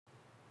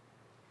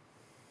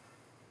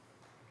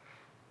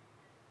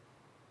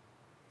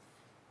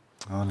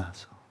Hola,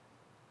 so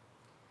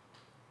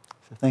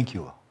thank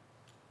you all.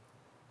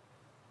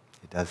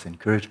 It does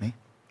encourage me.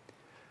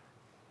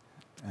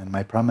 And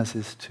my promise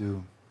is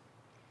to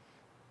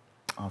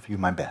offer you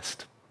my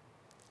best.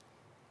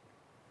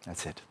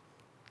 That's it.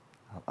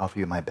 I'll offer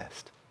you my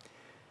best.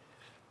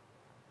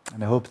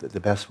 And I hope that the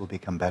best will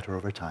become better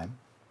over time.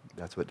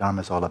 That's what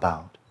Dharma is all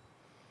about.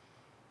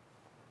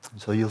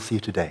 And so you'll see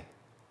today,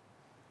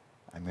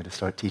 I'm going to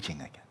start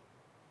teaching again.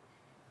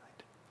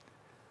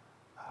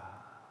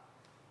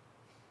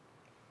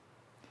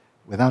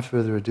 Without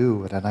further ado,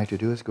 what I'd like to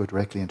do is go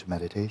directly into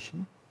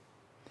meditation.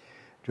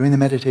 During the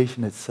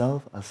meditation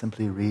itself, I'll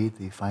simply read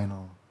the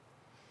final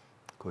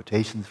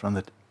quotations from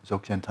the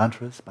Dzogchen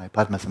Tantras by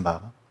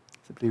Padmasambhava.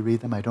 Simply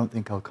read them. I don't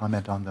think I'll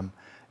comment on them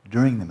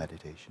during the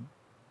meditation.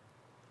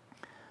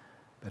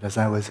 But as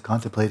I was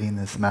contemplating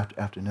this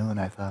afternoon,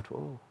 I thought,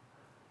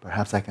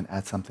 perhaps I can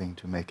add something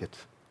to make it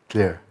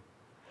clear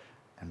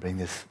and bring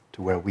this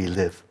to where we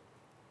live.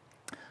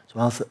 So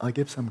I'll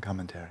give some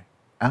commentary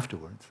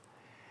afterwards.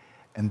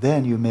 And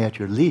then you may at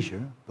your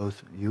leisure,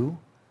 both you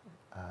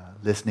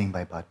listening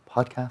by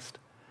podcast,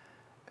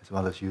 as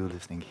well as you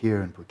listening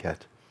here in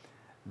Phuket,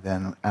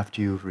 then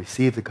after you've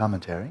received the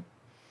commentary,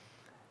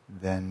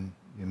 then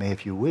you may,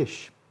 if you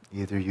wish,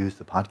 either use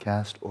the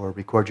podcast or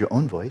record your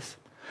own voice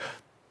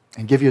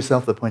and give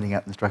yourself the pointing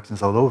out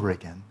instructions all over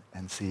again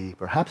and see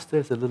perhaps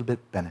there's a little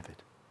bit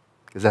benefit,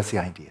 because that's the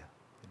idea,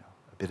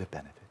 a bit of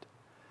benefit.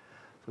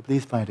 So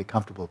please find a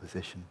comfortable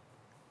position,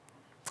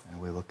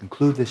 and we will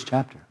conclude this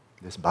chapter,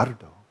 this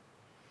bardo,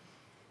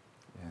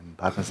 in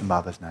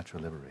Padmasambhava's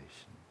Natural Liberation.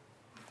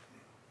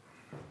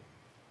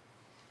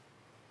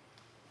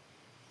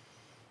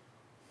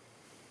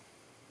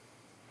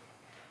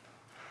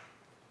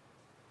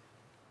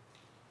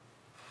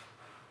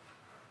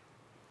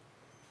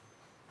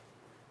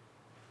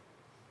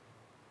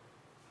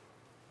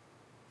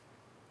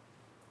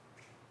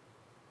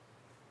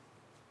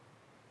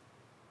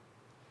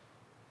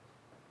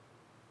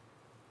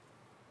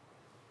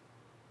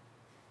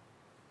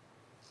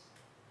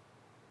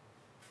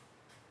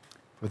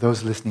 For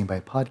those listening by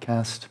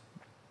podcast,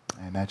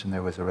 I imagine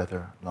there was a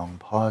rather long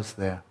pause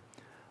there.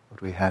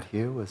 What we had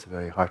here was a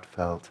very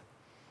heartfelt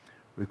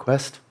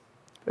request,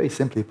 very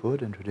simply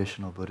put in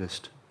traditional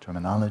Buddhist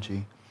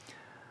terminology,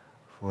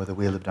 for the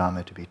wheel of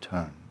Dharma to be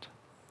turned,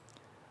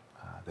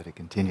 that it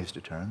continues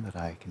to turn, that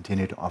I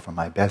continue to offer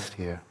my best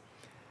here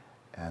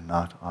and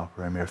not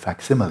offer a mere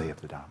facsimile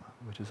of the Dharma,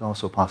 which is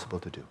also possible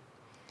to do,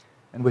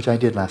 and which I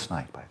did last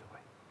night, by the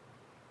way.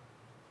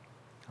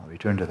 I'll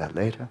return to that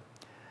later.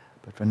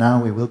 But for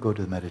now, we will go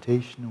to the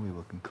meditation. We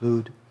will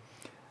conclude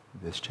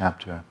this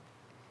chapter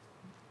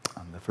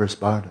on the first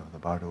bardo, the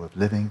bardo of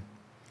living.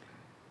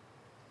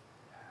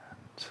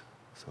 And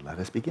so let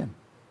us begin.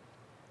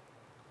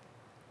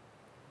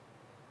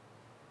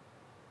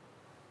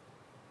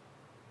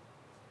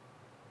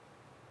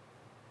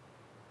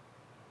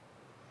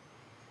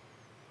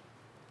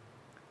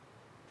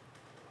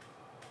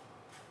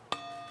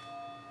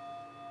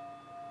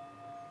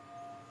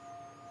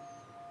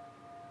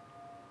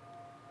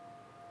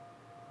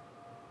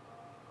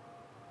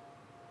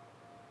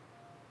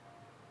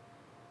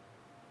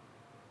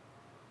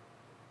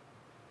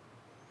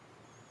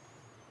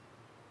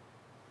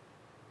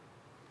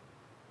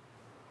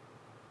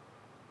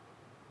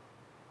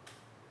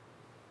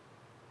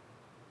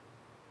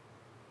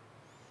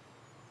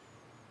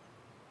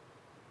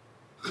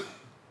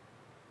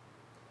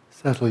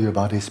 Settle your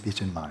body, speech,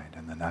 and mind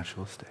in the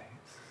natural states,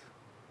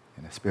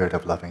 in a spirit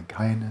of loving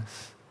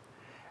kindness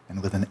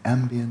and with an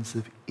ambience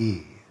of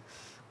ease.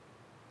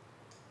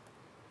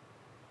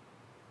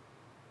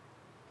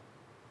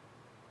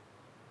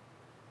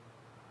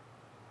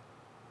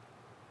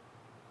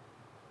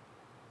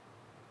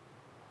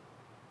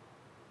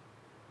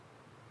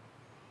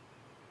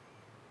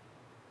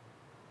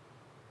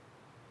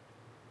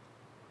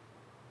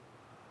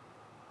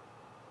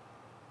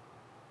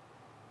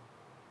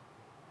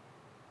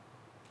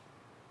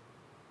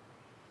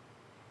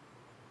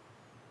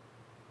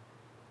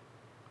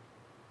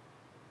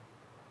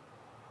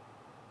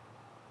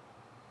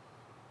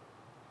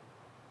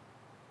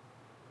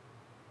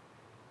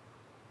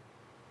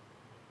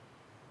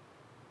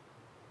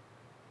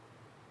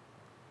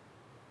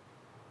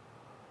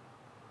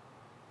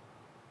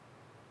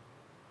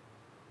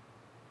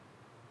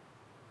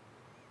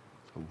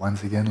 So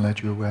once again,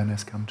 let your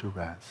awareness come to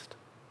rest.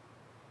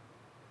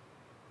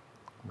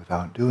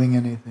 Without doing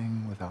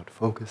anything, without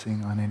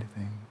focusing on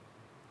anything,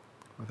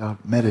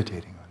 without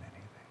meditating on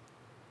anything.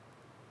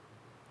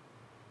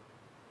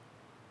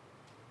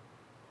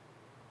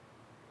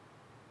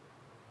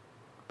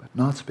 But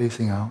not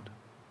spacing out,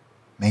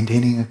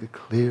 maintaining a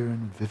clear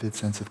and vivid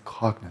sense of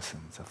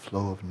cognizance, a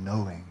flow of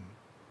knowing,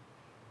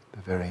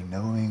 the very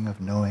knowing of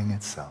knowing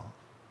itself.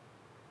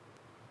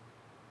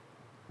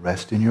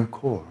 Rest in your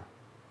core.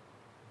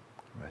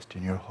 Rest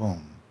in your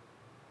home,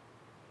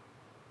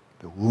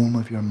 the womb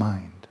of your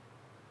mind.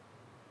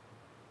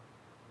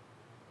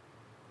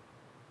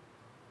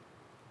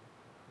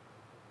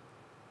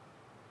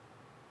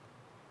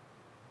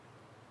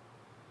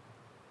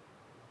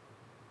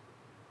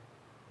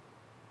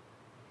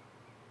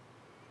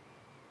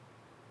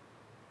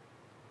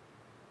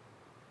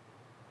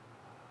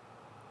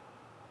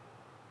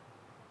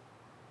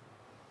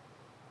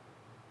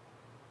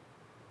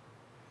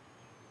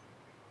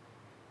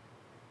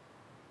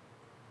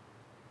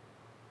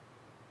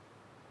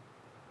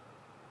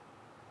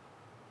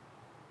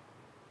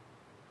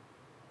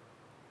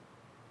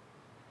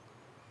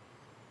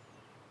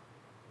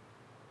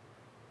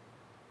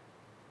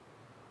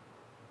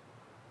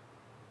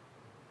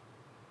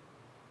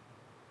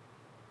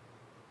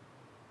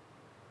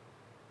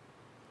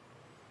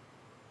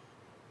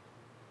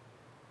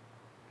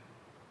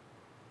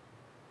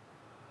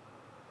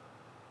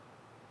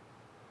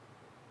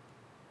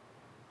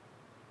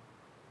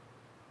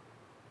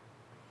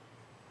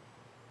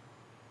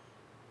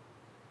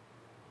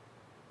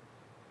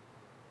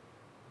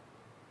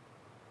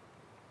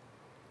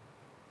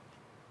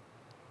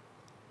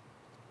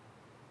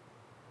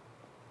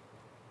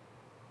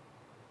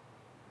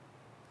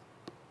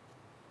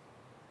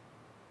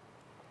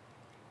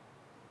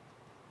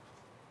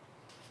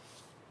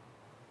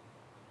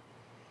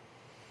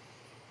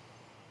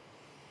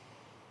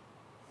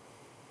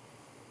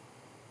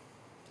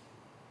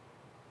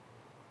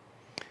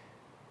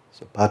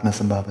 So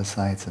Padmasambhava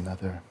cites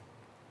another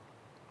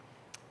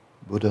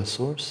Buddha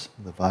source,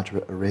 the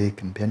Vajra Array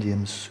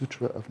Compendium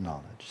Sutra of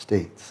Knowledge,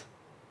 states,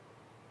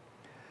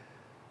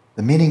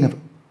 the meaning of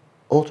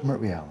ultimate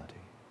reality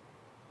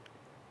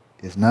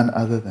is none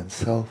other than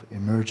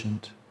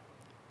self-emergent,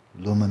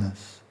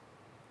 luminous,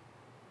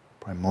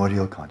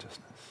 primordial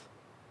consciousness.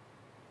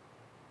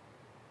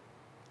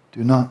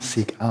 Do not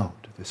seek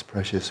out this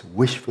precious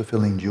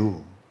wish-fulfilling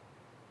jewel.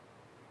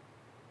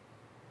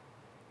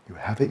 You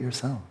have it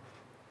yourself.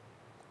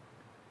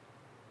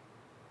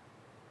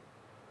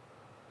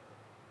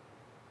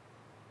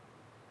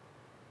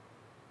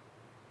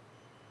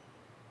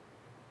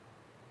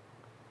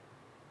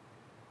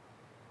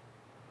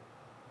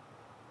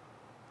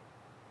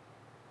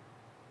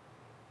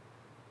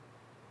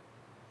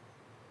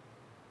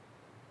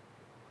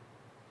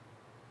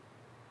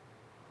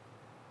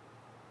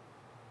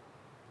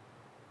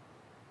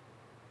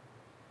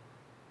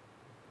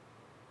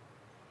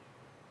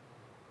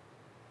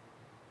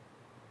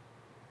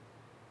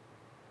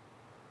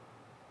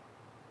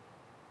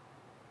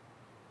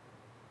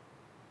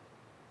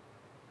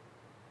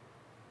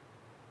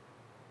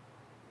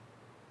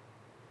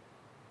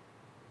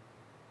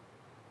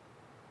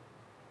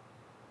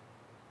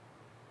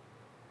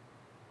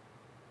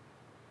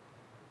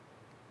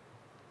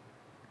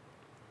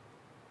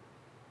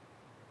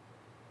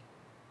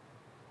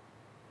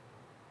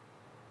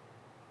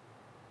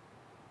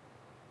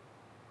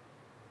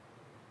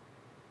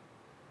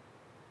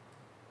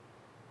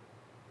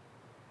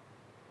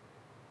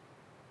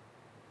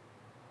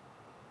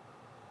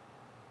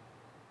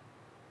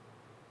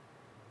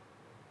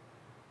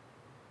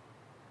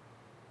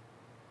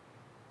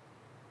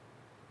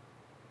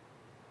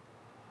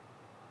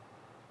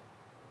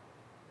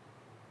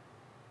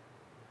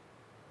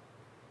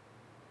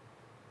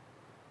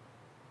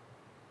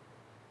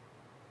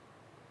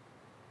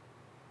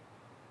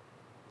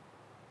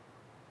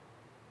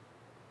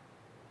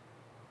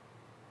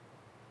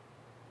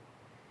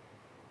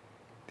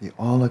 The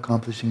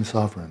all-accomplishing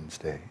sovereign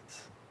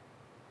states,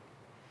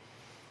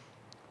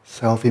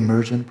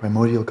 self-emergent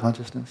primordial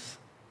consciousness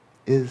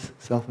is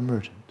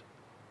self-emergent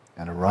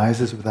and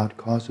arises without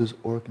causes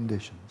or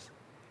conditions.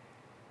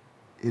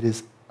 It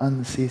is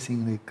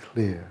unceasingly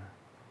clear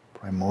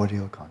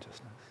primordial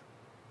consciousness.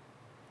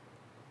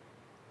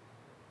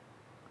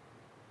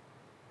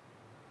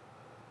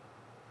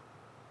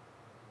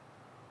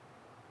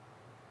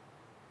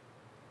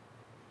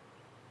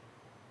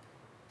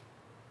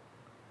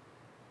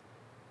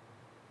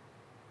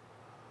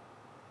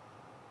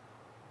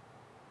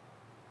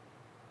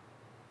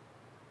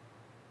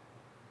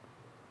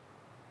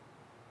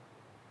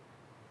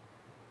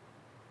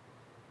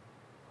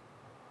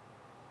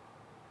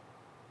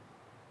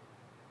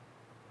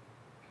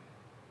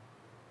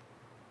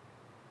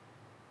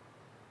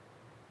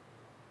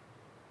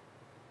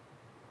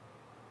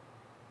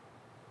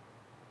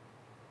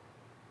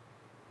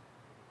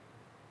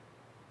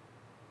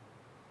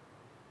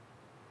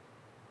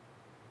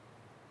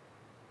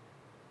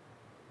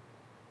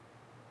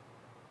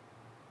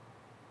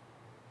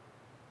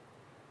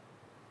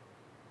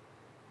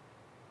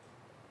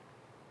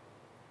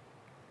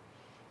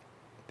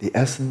 The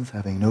essence,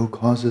 having no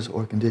causes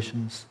or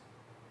conditions,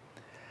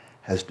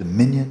 has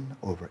dominion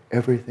over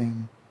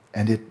everything,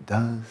 and it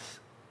does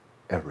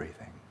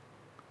everything.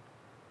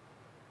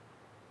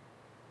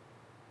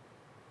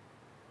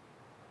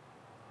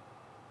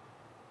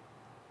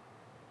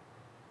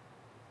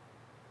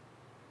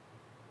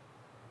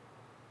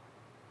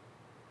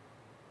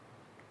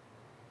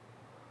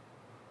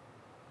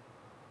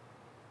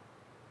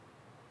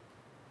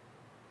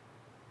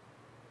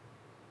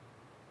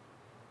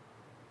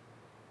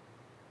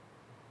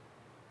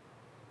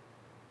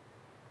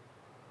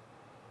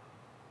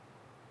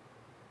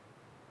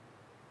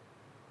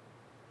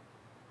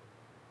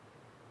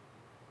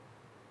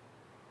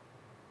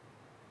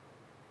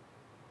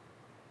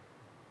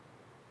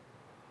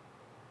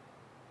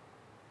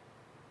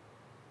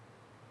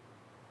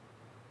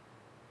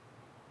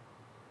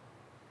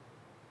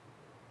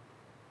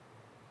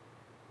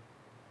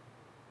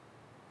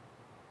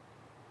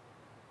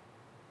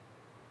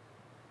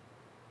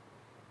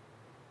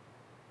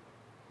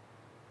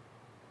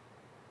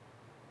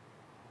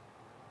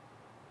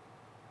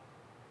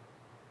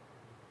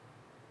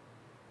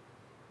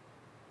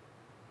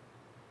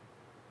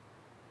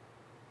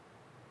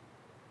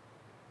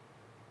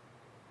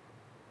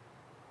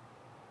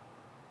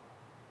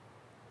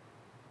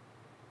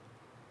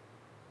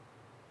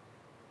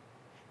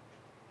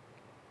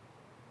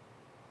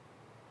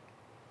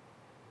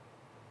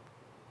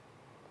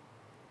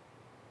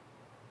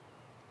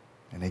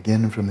 And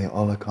again from the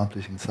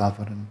all-accomplishing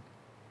sovereign,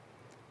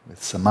 with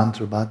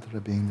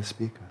Samantrabhadra being the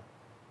speaker.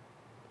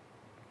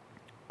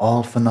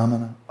 All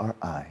phenomena are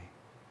I.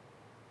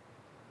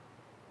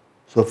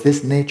 So if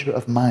this nature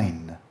of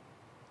mine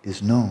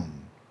is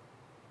known,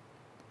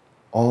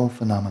 all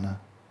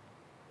phenomena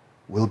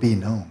will be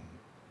known.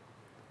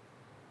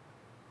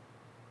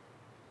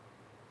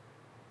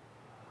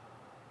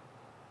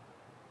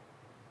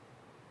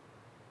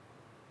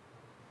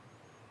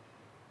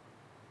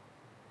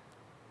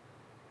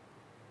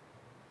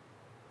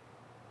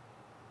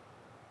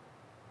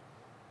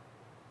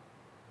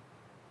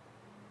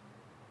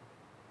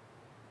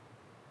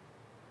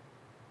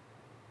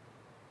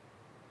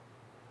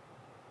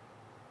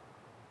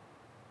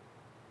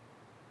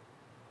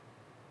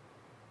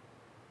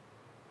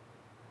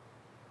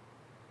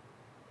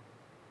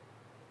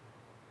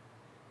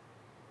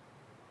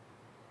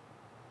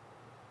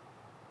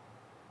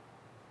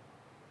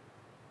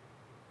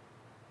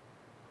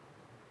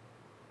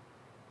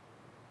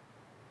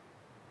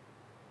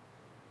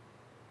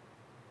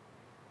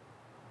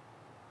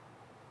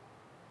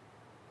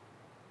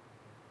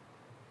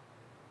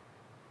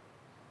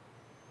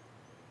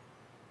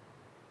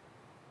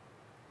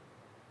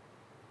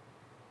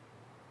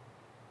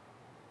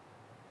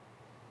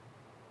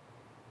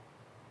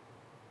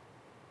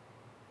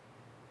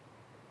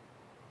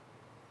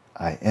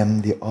 I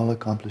am the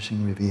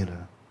all-accomplishing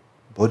revealer,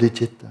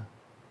 bodhicitta.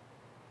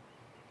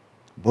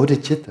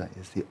 Bodhicitta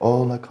is the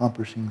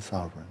all-accomplishing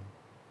sovereign.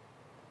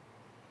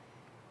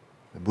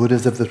 The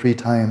Buddhas of the three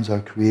times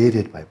are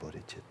created by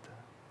bodhicitta.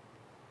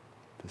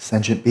 The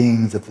sentient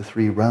beings of the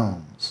three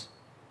realms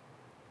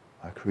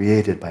are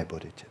created by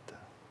bodhicitta.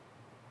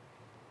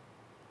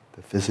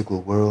 The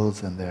physical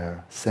worlds and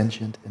their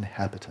sentient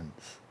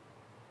inhabitants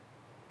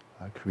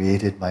are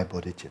created by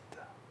bodhicitta.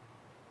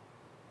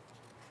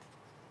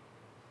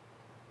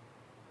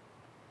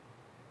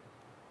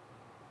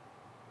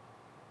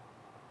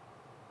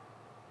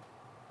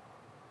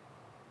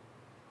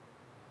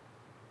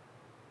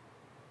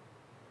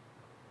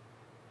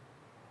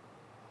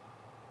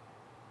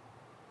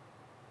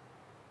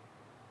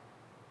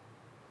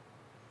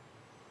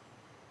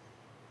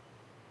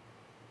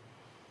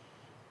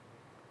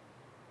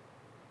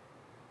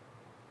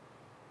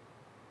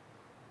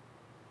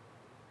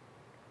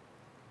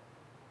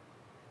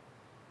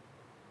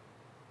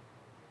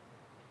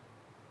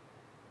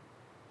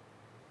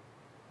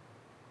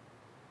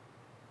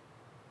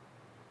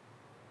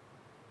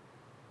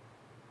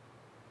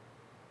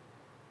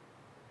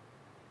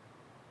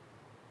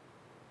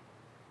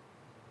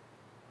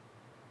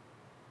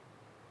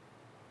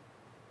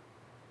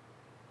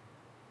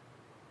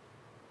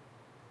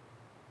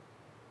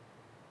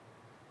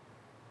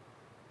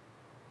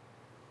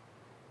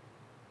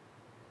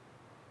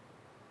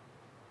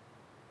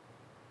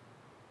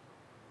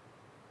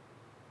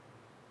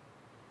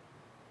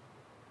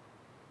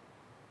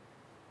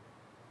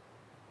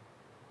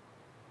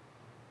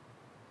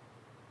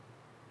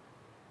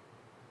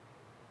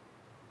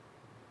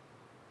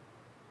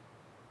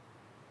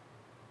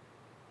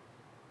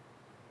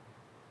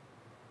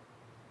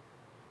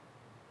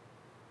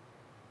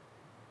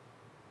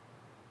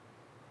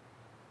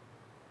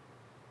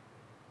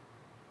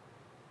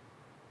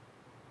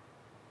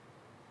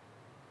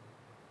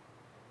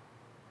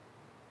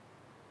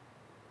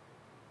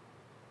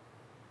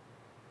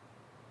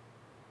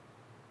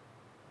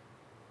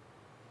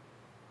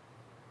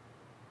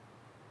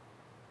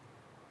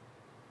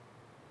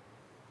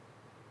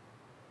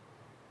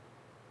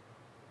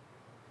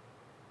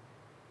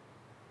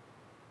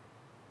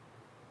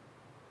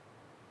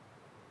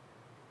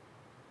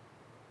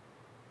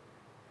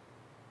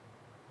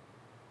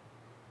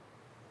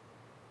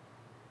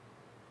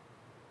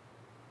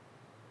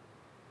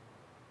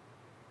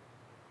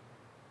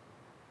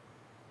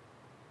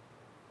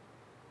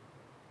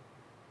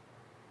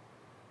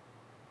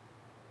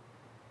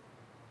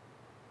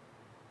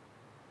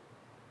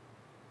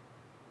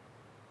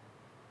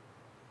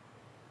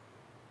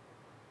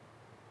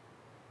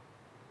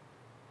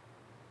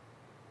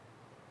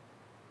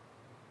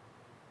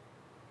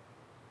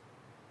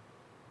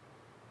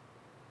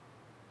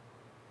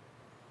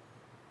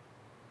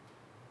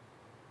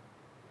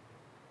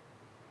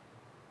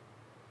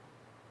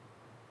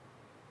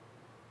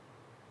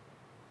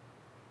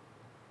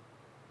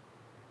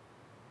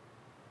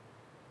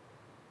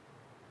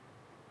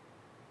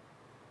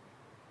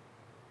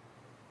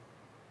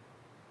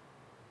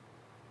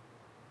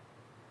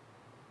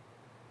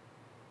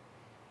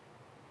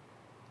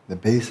 The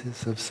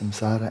basis of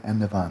samsara and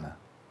nirvana,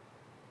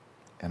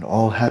 and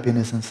all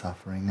happiness and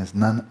suffering is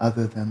none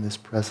other than this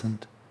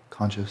present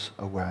conscious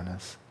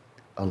awareness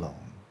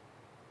alone.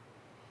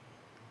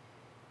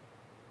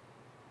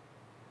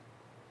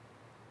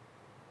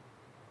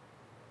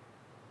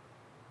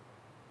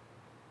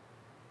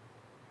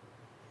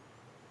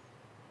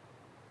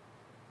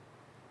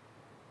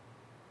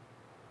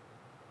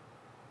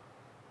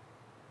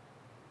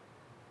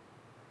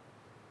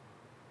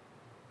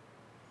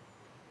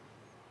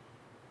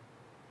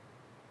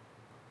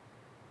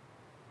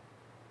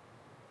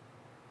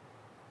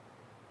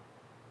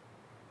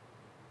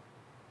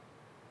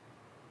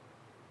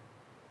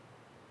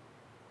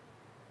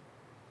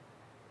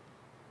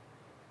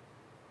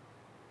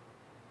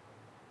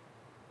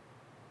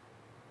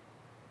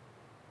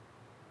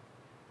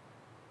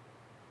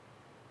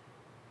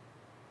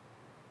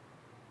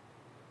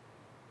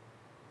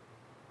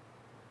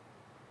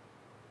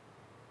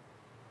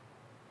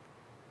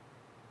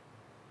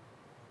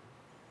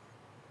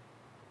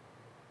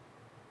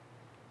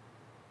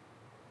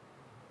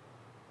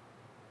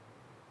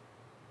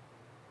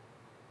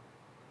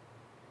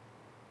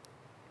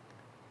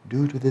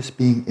 Due to this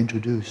being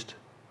introduced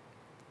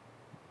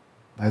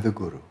by the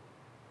Guru,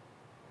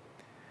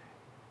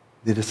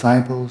 the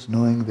disciples,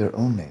 knowing their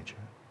own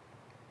nature,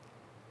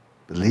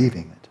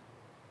 believing it,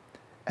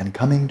 and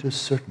coming to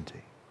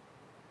certainty,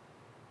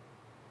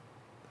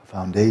 the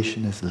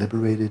foundation is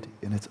liberated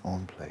in its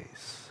own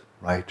place,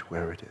 right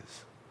where it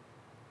is.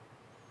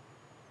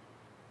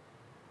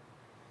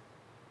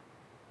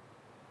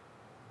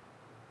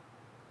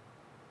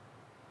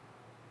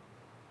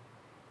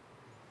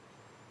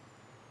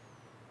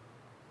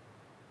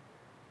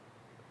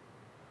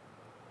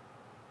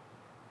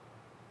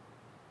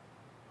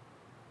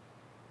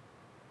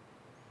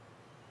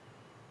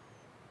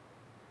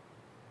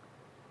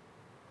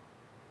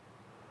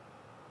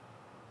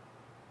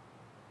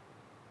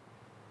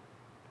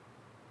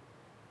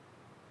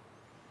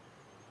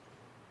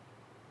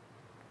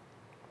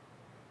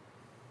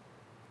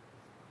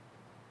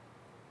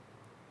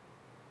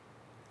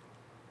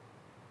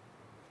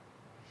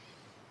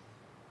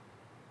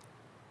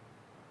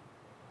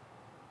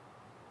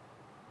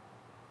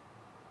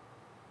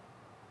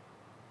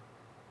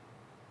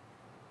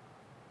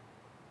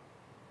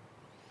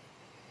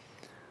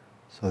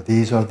 So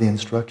these are the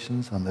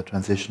instructions on the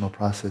transitional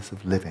process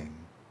of living,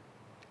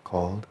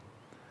 called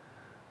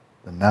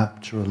the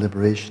natural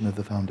liberation of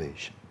the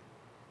foundation.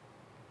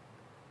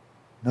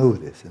 Know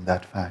this in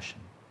that fashion.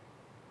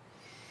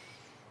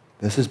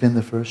 This has been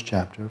the first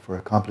chapter for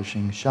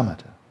accomplishing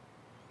shamatha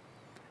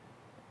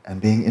and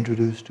being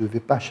introduced to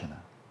vipassana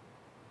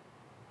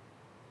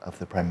of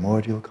the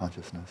primordial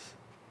consciousness,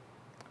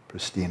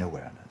 pristine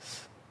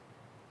awareness.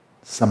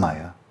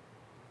 Samaya,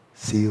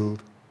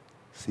 sealed,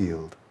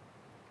 sealed,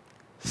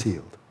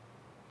 sealed.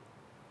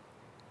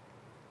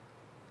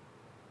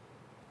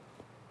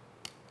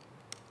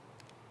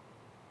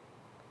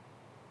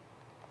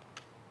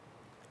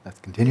 Let's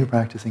continue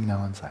practicing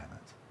now in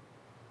silence.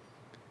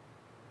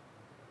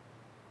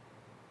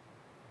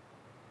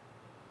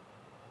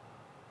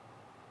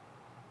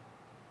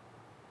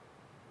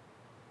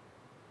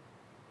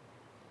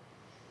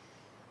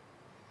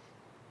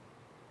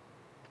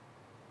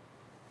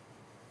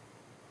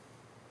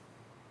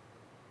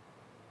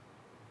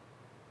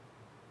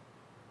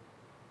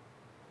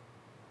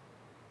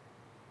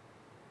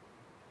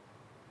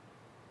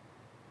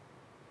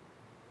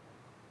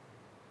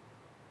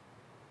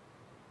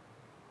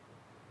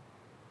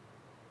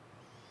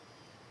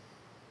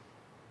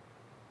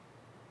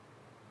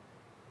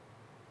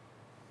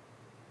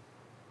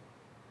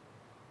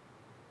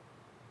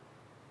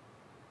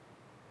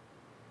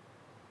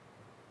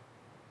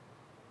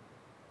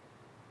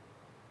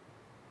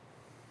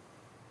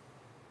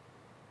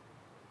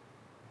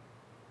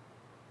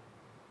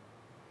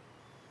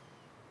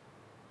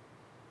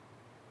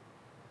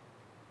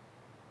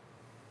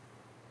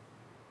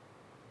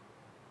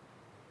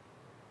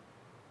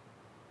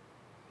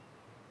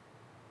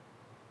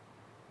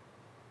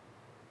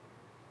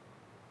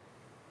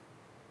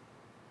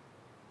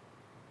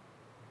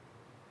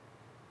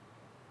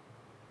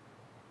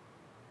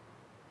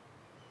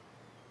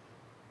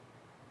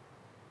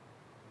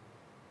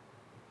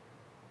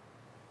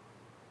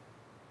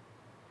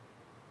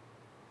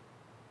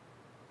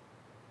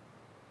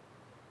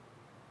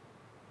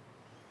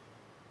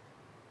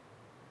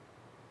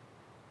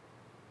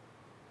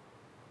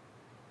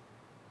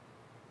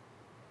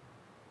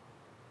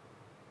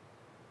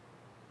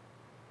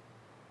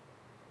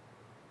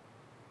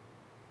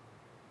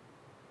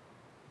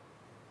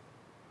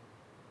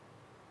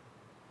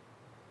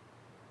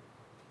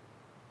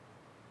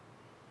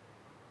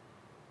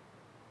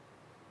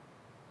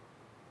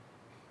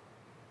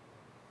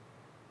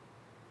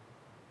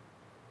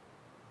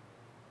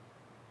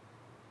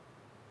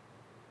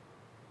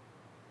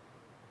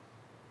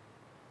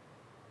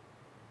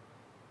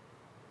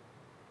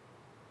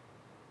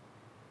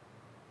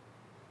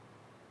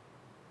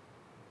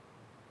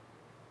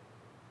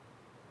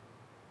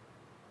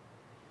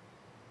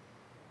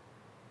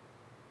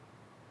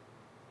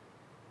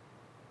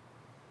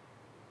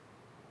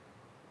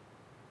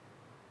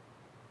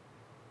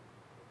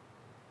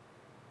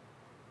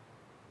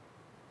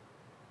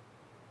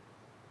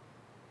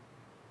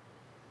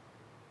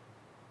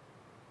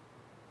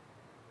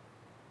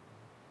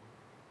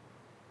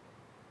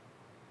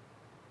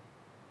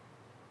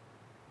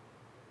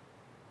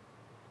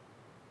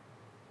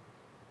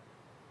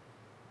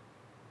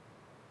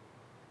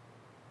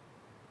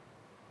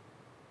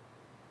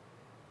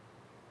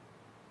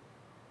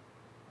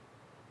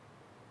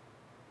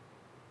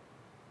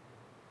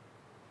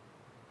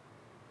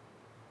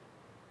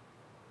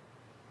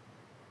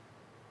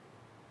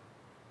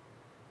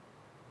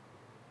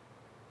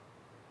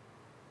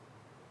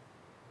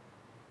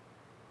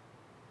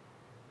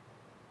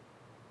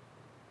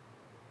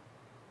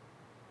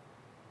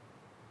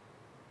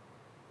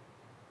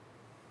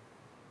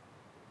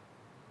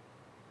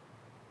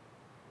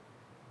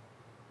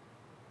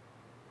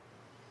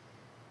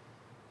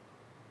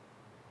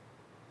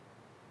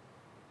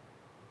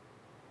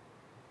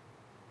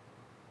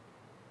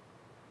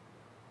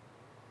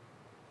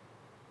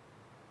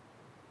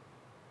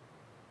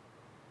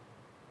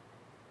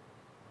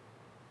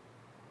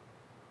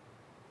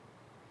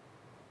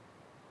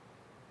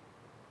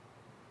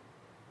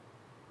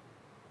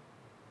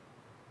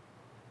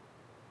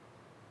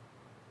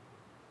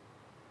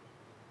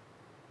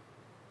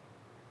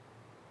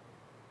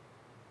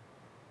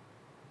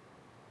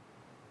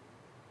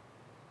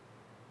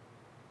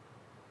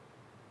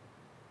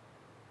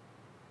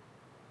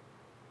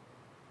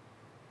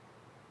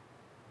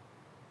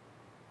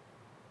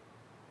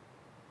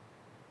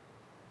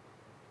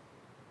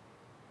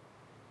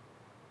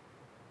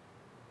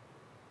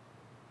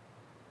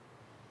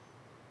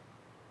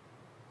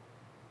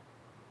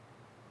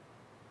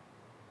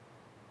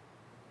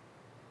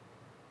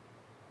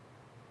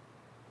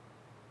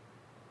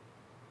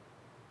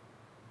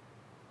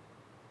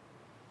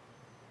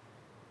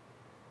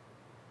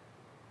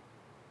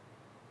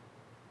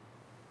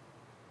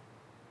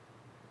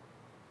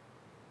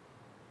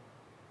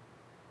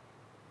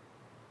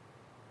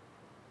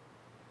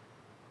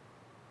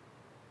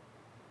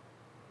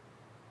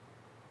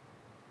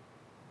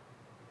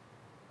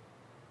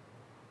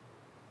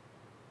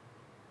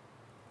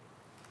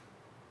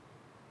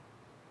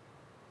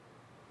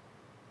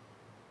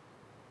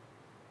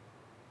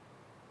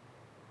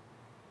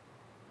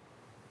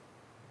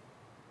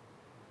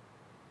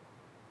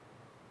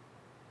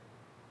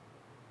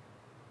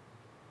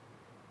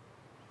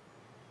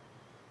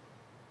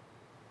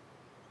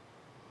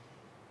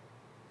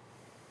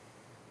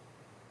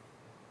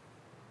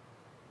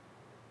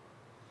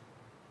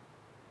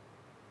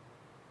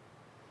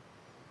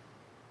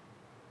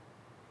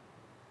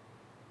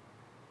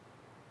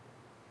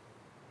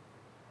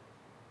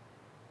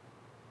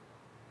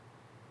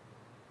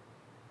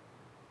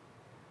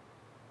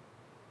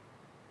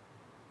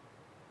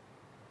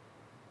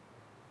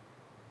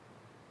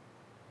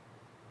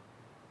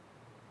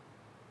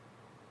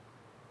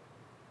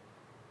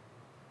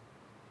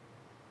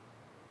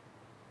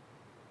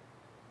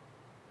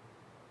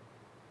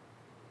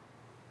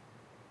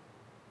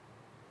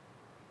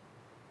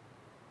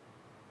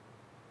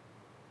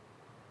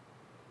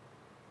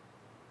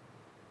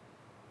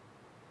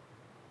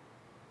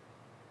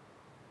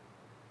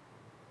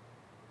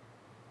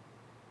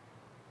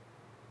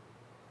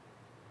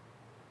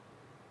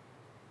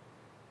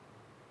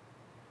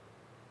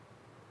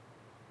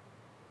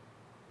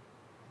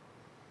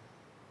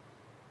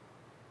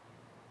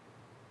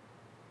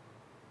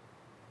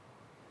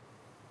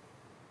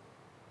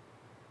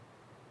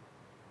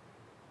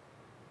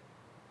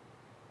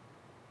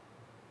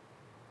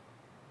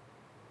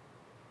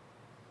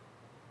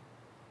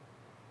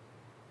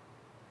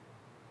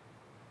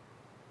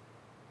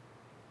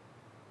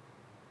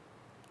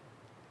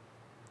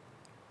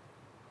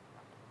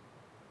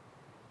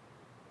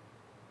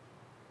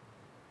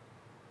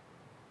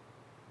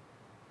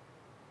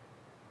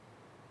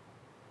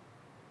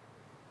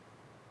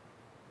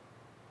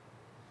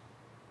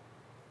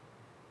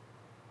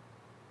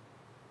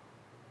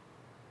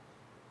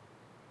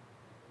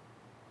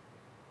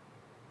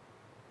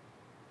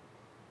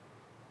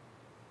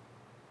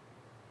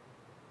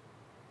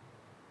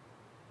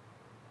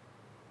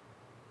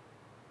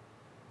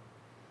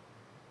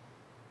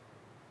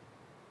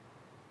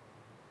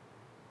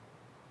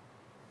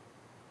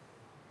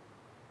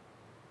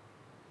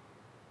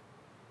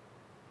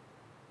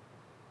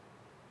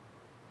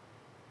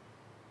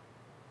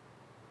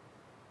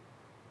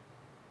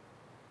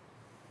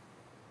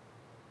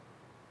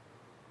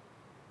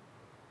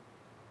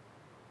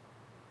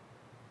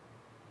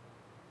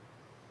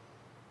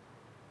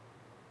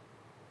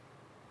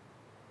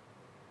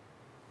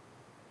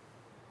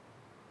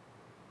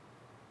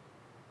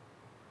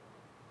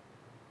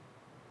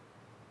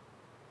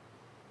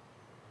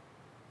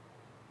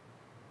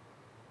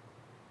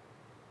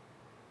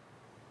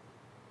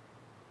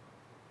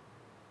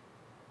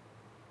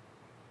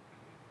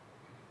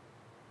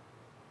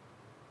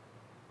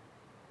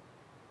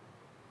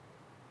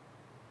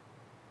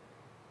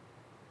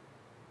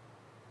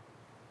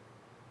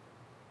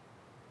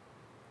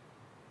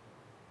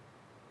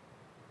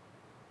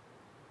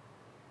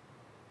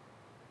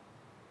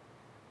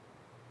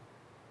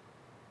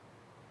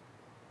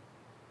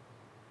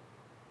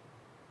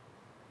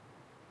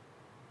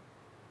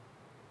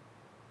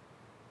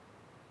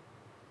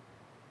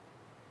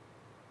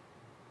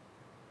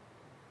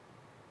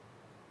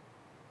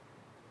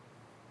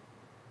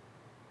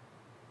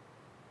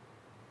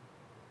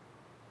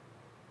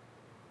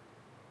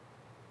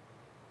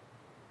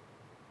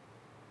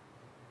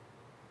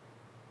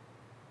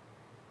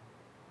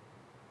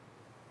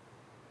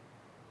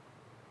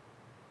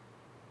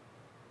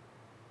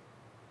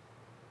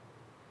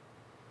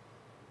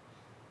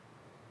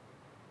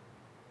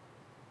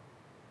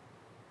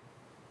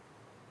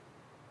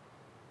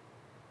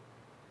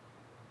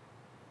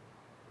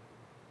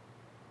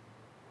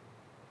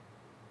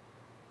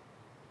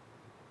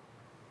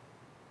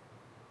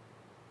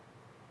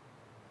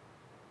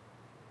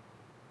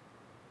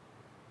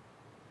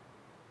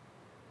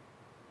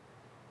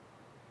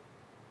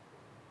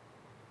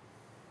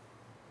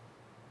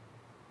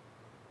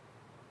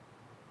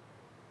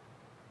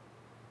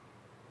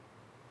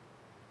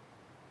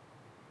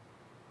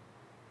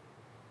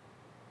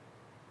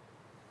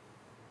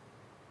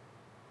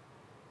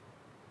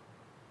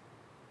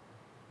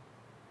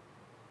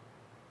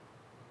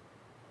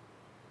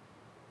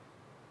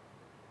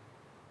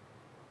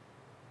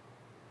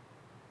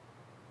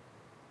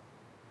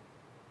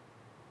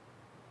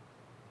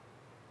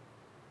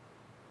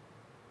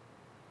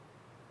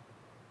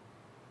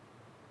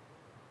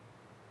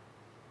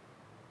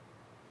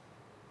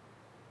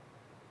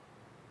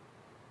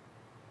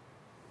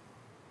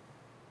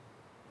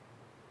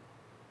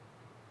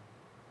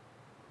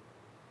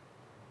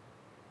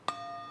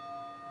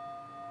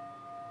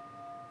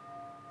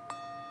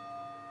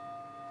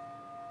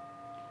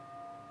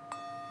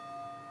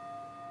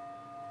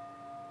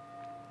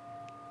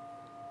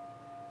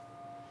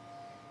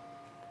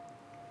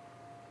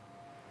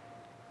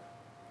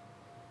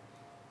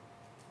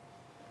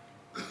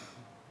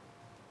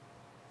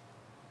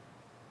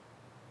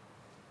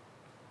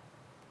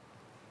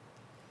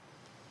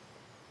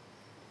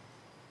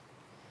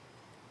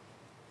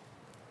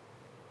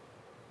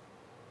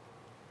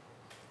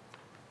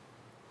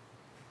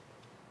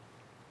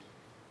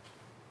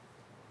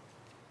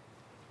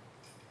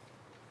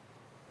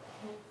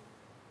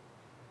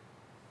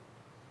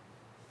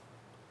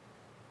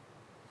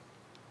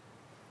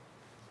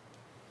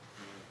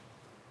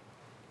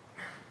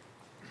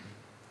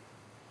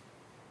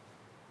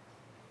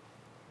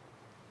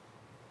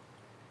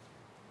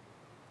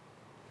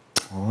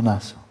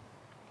 Onaso.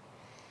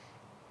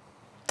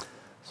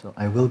 So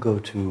I will go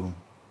to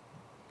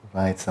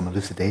provide some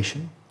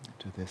elucidation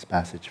to this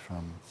passage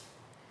from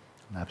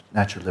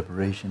Natural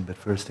Liberation, but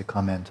first to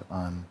comment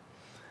on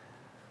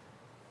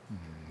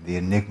the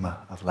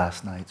enigma of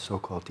last night's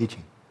so-called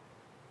teaching.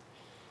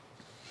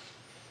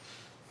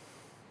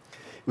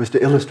 It was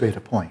to illustrate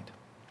a point,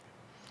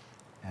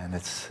 and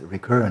it's a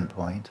recurrent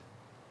point.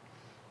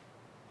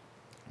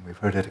 We've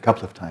heard it a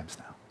couple of times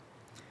now.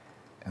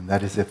 And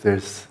that is, if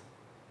there's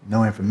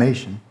no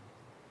information,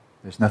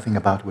 there's nothing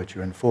about which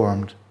you're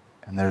informed,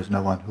 and there's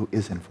no one who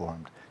is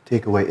informed.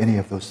 Take away any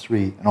of those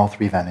three, and all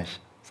three vanish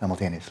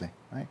simultaneously,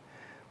 right?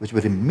 Which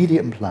would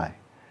immediately imply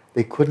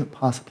they couldn't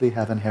possibly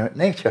have inherent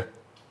nature,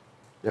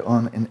 their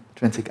own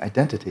intrinsic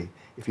identity,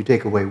 if you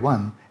take away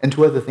one, and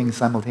two other things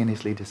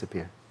simultaneously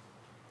disappear.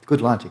 Good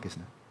logic,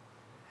 isn't it?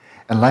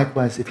 And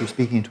likewise, if you're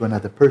speaking to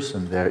another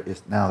person,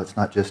 it's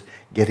not just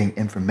getting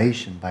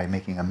information by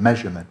making a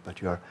measurement,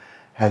 but you're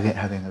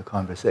having a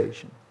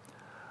conversation.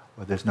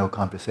 Well, there's no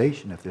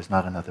conversation if there's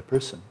not another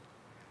person.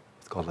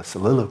 It's called a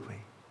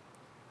soliloquy.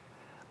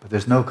 But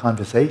there's no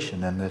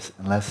conversation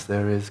unless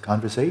there is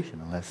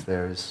conversation, unless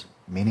there's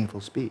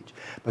meaningful speech.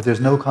 But there's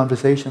no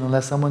conversation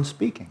unless someone's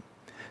speaking.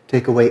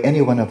 Take away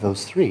any one of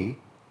those three,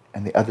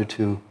 and the other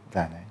two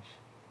vanish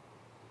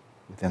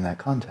within that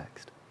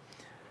context.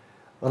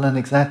 Well, in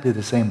exactly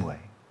the same way,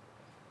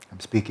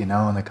 I'm speaking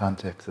now in the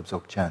context of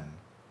Dzogchen,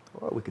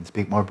 or we can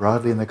speak more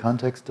broadly in the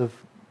context of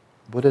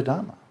Buddha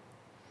Dhamma.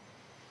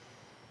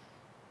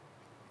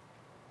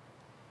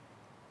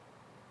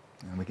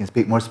 And we can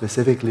speak more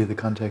specifically in the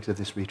context of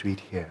this retreat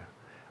here.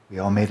 We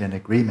all made an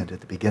agreement at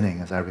the beginning,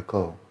 as I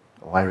recall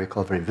very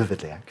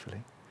vividly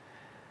actually,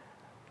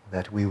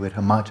 that we would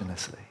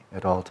homogeneously,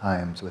 at all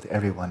times, with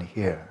everyone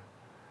here,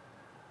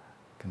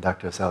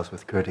 conduct ourselves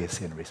with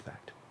courtesy and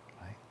respect.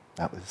 Right?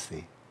 That was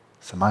the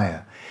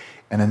Samaya.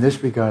 And in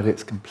this regard,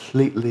 it's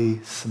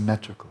completely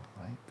symmetrical.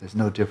 Right? There's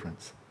no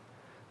difference.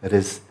 That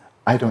is,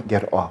 I don't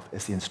get off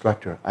as the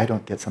instructor. I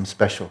don't get some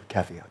special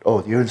caveat.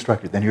 Oh, you're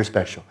instructor, then you're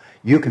special.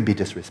 You can be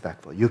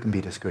disrespectful. You can be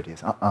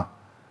discourteous. No,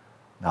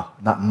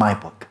 not in my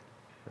book.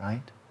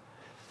 Right?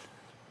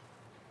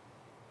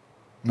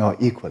 No,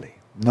 equally.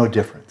 No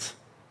difference.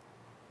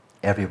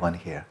 Everyone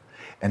here.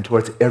 And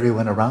towards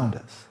everyone around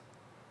us.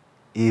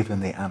 Even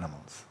the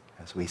animals.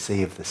 As we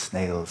save the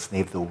snails,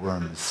 save the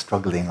worms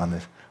struggling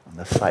on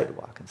the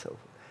sidewalk and so forth.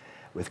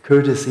 With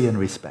courtesy and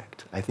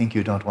respect. I think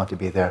you don't want to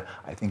be there.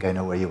 I think I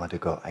know where you want to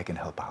go. I can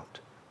help out.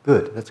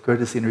 Good. That's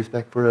courtesy and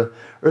respect for an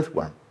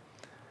earthworm.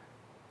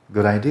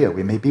 Good idea.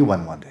 We may be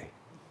one day.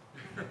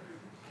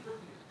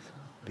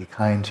 Be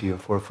kind to your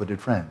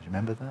four-footed friends.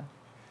 Remember that?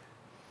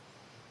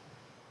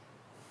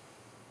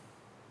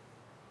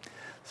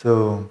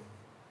 So,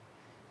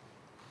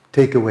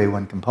 take away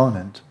one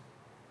component,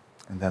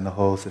 and then the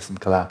whole system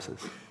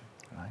collapses.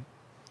 Right?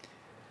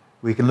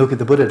 We can look at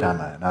the Buddha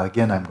Dhamma. Now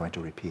again, I'm going to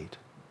repeat.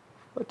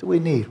 What do we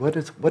need? What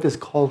is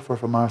called for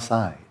from our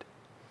side?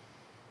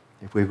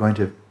 If we're going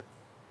to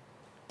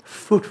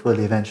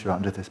fruitfully venture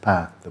onto this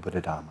path of the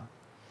Buddha Dhamma.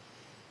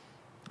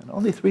 And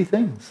only three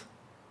things.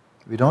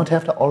 We don't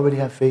have to already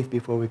have faith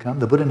before we come.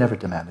 The Buddha never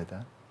demanded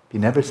that. He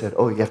never said,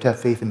 oh, you have to have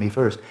faith in me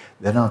first,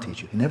 then I'll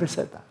teach you. He never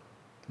said that.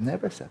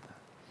 Never said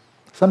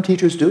that. Some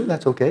teachers do,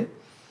 that's okay.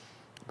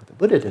 But the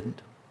Buddha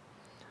didn't.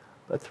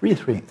 But three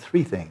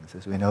things,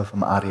 as we know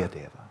from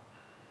Aryadeva.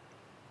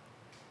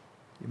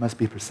 You must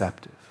be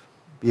perceptive.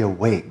 Be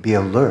awake, be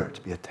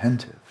alert, be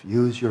attentive.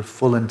 Use your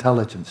full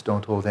intelligence,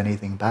 don't hold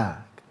anything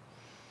back.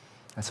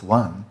 That's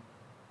one.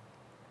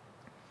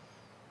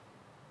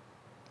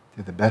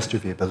 To the best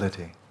of your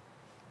ability,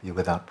 be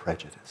without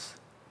prejudice,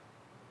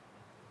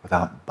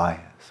 without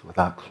bias,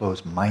 without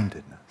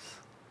closed-mindedness.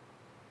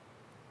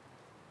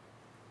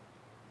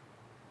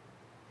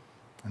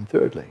 And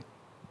thirdly,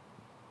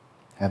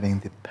 having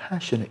the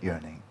passionate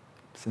yearning,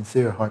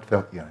 sincere,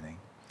 heartfelt yearning,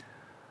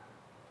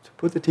 to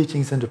put the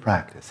teachings into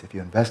practice. If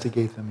you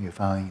investigate them, you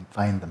find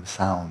them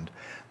sound,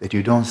 that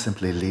you don't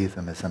simply leave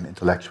them as some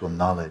intellectual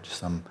knowledge,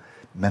 some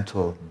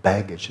mental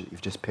baggage that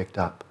you've just picked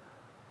up,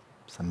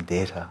 some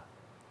data.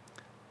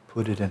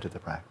 Put it into the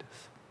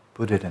practice.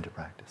 Put it into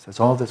practice. That's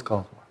all that's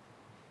called for.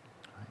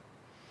 Right?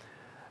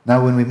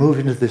 Now when we move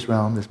into this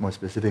realm, this more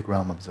specific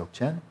realm of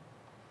Dzogchen,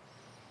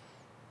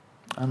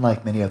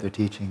 unlike many other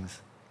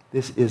teachings,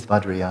 this is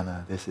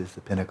Vajrayana, this is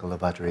the pinnacle of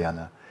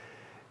Vajrayana.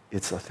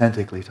 It's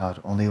authentically taught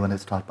only when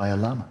it's taught by a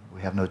Lama.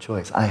 We have no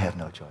choice. I have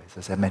no choice,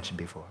 as I mentioned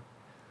before.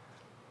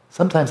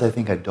 Sometimes I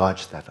think I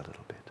dodged that a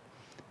little bit,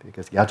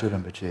 because Gyatso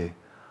Rinpoche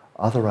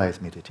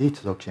authorized me to teach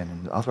Dzogchen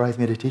and authorized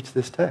me to teach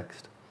this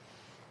text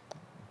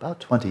about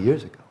 20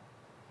 years ago.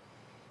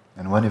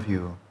 And one of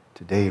you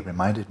today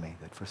reminded me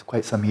that for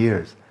quite some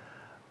years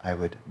I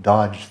would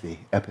dodge the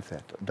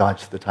epithet,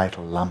 dodge the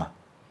title Lama.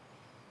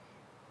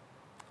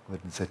 I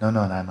would say, no,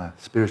 I'm a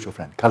spiritual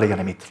friend,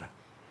 Kalyana Mitra.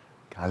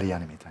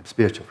 Kalyana Mitra, I'm a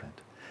spiritual friend.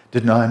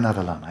 No, I'm not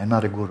a Lama, I'm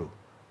not a guru.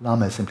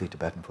 Lama is simply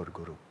Tibetan for a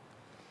guru.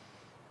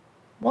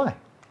 Why?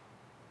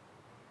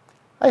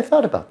 I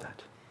thought about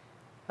that.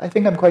 I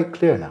think I'm quite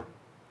clear now.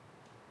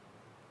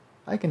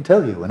 I can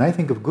tell you, when I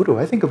think of Guru,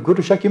 I think of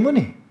Guru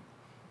Shakyamuni.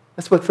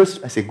 That's what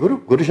first I say, Guru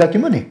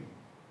Shakyamuni.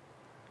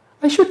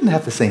 I shouldn't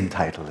have the same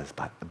title as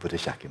Buddha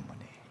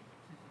Shakyamuni.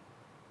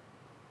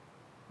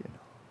 You know,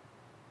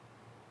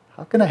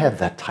 how can I have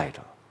that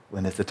title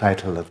when it's the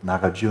title of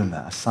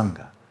Nagarjuna, a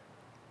Sangha?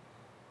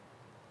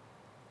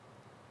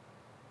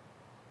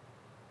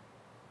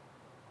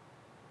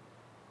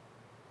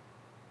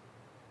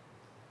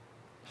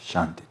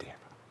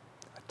 Shantideva,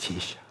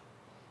 Atisha,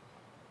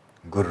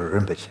 Guru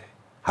Rinpoche.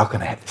 How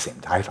can I have the same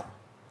title?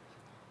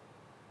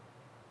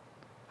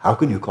 How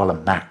can you call a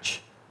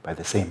match by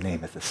the same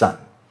name as the sun?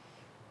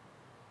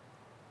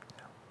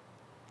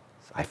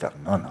 So I felt,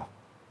 no.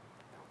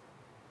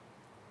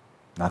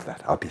 Not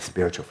that. I'll be a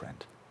spiritual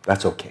friend.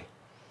 That's okay.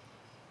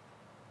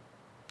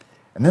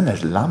 And then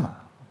there's Lama.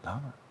 I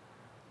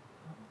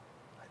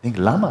think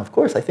Lama, of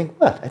course. I think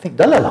what? I think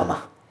Dalai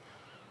Lama.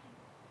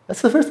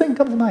 That's the first thing that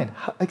comes to mind.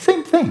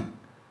 Same thing.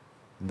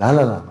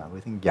 Dalai Lama. We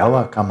think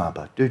Gyawa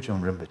Kamaba,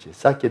 Dujung Rinpoche,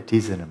 Sakya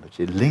Tizin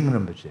Rinpoche, Ling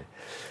Rinpoche.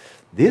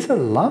 These are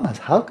lamas.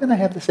 How can I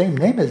have the same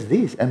name as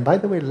these? And by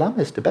the way,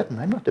 Lama is Tibetan.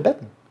 I'm not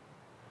Tibetan.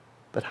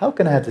 But how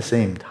can I have the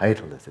same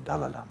title as the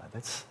Dalai Lama?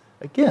 That's,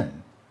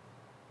 again,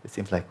 it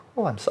seems like,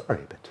 oh, I'm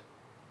sorry, but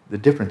the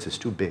difference is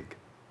too big.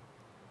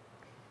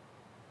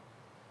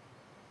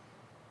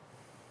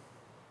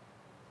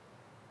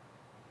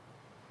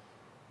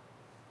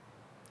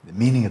 The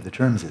meaning of the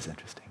terms is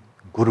interesting.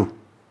 Guru.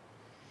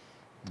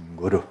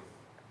 Guru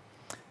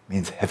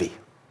means heavy.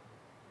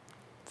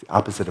 It's the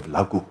opposite of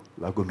lagu.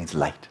 Lagu means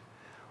light.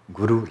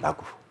 Guru,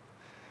 lagu.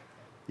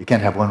 You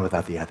can't have one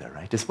without the other,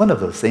 right? It's one of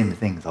those same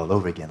things all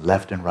over again.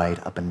 Left and right,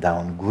 up and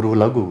down. Guru,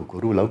 lagu,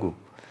 guru, lagu.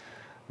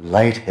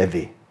 Light,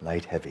 heavy,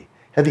 light, heavy.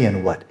 Heavy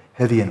in what?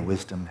 Heavy in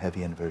wisdom,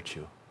 heavy in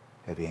virtue,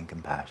 heavy in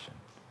compassion.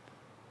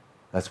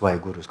 That's why a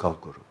guru is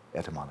called guru,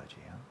 etymology.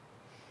 Huh?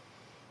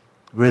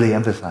 Really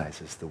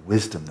emphasizes the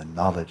wisdom, the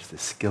knowledge, the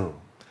skill.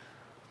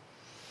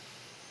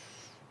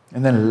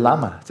 And then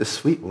Lama, it's a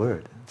sweet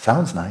word. It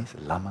sounds nice.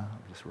 Lama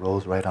just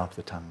rolls right off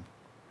the tongue.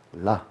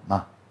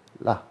 Lama,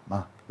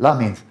 Lama. La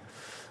means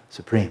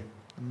supreme.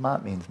 Ma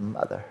means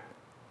mother.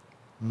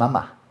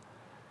 Mama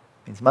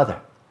means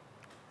mother.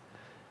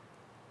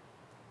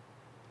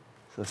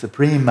 So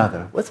supreme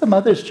mother. What's a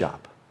mother's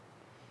job?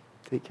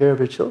 Take care of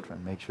her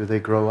children. Make sure they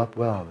grow up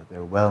well, that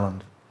they're well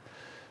and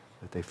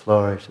that they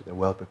flourish, that they're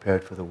well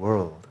prepared for the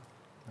world.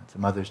 That's a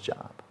mother's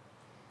job.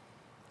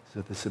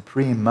 So the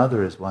Supreme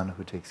Mother is one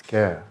who takes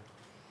care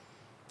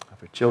of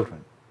her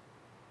children.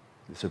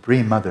 The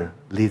Supreme Mother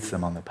leads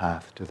them on the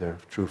path to their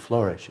true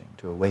flourishing,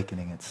 to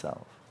awakening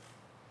itself.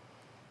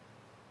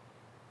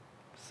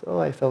 So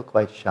I felt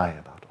quite shy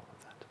about all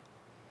of that.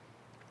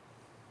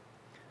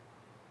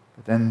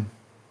 But then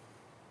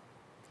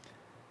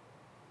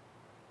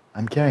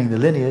I'm carrying the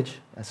lineage,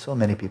 as so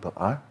many people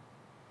are.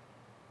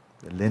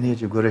 The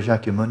lineage of Guru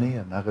Shakyamuni,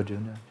 of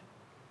Nagarjuna,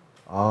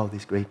 all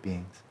these great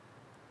beings.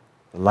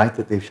 The light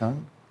that they've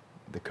shone,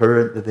 the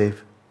current that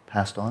they've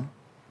passed on,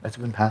 that's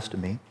been passed to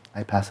me.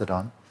 I pass it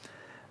on.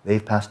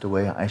 They've passed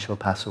away, I shall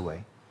pass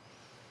away.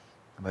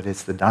 But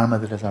it's the Dharma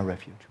that is our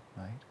refuge,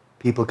 right?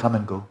 People come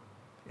and go.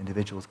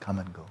 Individuals come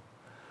and go.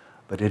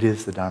 But it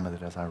is the Dharma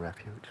that is our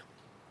refuge.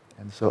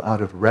 And so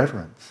out of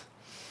reverence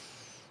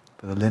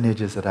for the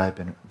lineages that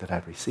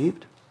I've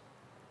received,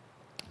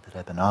 that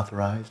I've been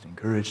authorized,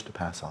 encouraged to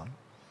pass on,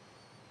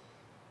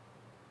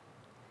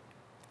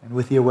 and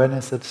with the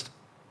awareness that,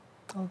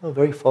 although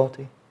very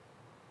faulty,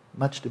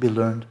 much to be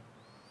learned,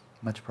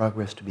 much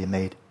progress to be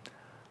made,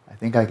 I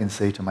think I can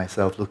say to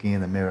myself, looking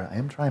in the mirror, I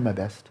am trying my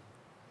best.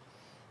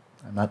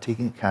 I'm not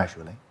taking it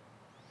casually,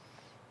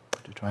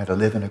 to try to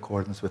live in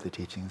accordance with the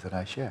teachings that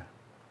I share.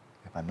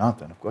 If I'm not,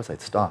 then of course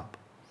I'd stop.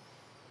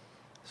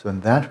 So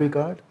in that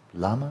regard,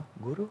 Lama,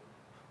 Guru,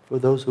 for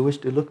those who wish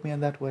to look me in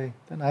that way,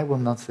 then I will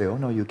not say, oh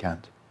no, you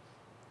can't.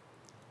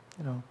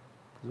 You know,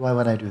 why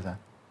would I do that?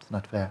 It's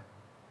not fair.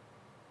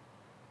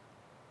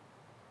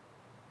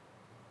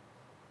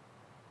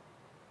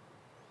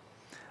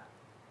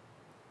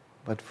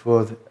 But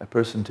for a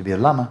person to be a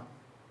Lama,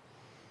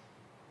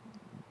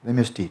 they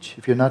must teach.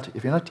 If you're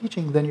not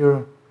teaching, then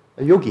you're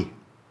a yogi.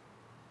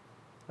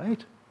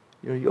 Right?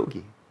 You're a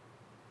yogi.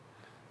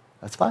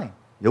 That's fine.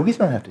 Yogis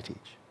don't have to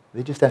teach.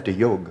 They just have to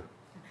yoga.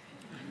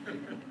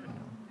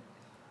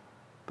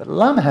 But a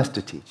Lama has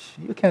to teach.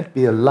 You can't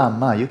be a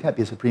Lama, you can't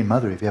be a Supreme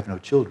Mother if you have no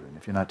children,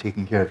 if you're not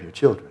taking care of your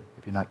children,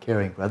 if you're not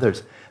caring for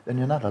others, then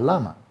you're not a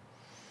Lama.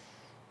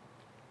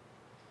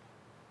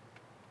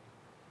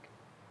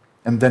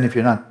 And then if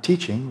you're not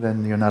teaching,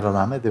 then you're not a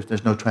Lama. If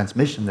there's no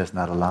transmission, there's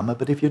not a Lama.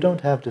 But if you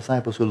don't have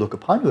disciples who look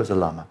upon you as a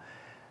Lama,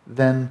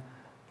 then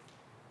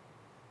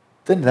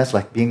that's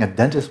like being a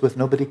dentist with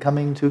nobody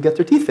coming to get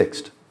their teeth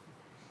fixed.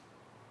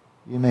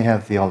 You may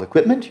have all the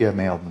equipment, you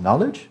may have the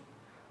knowledge,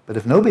 but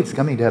if nobody's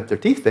coming to have their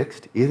teeth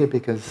fixed, either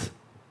because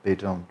they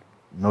don't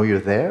know you're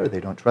there, or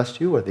they don't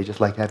trust you, or they just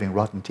like having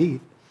rotten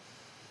teeth,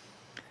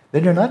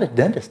 then you're not a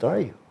dentist, are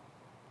you?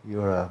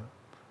 You're a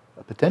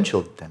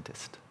potential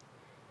dentist.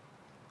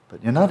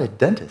 But you're not a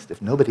dentist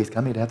if nobody's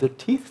coming to have their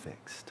teeth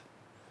fixed.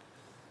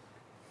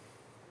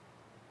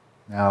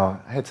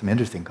 Now, I had some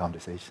interesting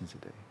conversations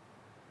today.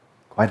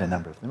 Quite a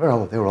number of them.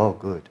 They were all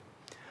good.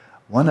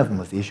 One of them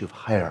was the issue of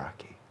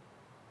hierarchy.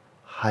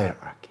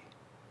 Hierarchy.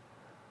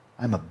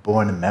 I'm a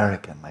born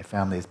American. My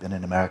family has been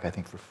in America, I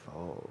think,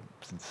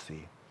 since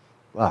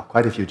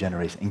quite a few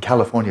generations. In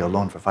California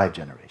alone, for 5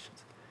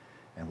 generations,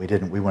 and we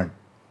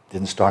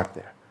didn't start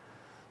there.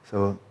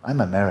 So I'm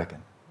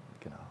American.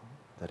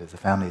 That is, the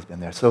family's been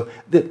there. So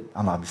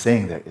all I'm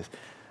saying there is,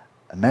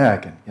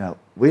 American.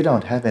 We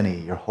don't have any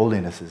Your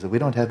Holinesses. We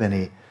don't have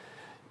any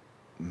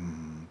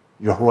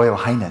Your Royal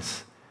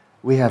Highness.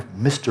 We have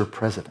Mr.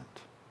 President.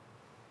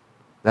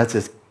 That's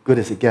as good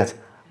as it gets.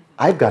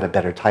 I've got a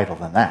better title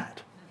than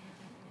that.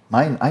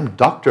 I'm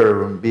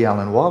Dr. B.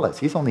 Allen Wallace.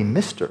 He's only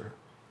Mr.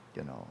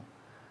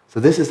 So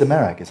this is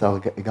America. It's all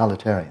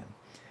egalitarian.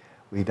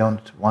 We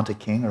don't want a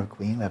king or a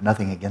queen. We have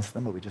nothing against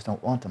them, but we just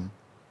don't want them.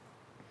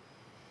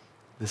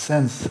 The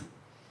sense,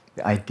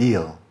 the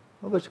ideal,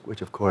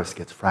 which of course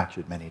gets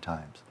fractured many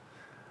times,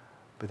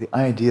 but the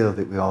ideal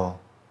that we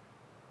all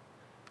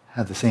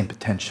have the same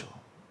potential,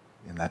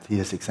 in that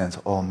theistic sense,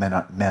 all men,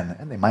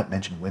 and they might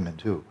mention women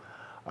too,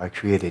 are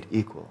created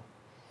equal,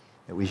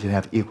 that we should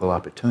have equal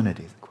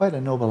opportunities. Quite a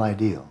noble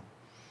ideal.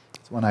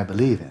 It's one I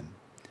believe in.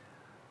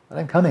 But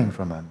I'm coming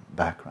from a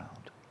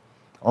background,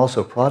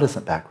 also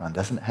Protestant background,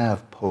 doesn't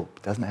have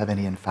Pope, doesn't have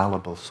any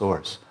infallible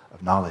source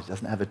of knowledge,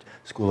 doesn't have a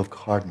school of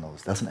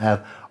cardinals, doesn't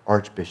have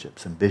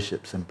archbishops and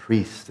bishops and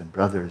priests and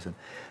brothers, and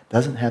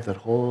doesn't have that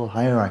whole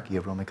hierarchy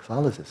of Roman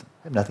Catholicism.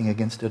 I have nothing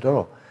against it at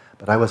all.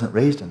 But I wasn't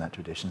raised in that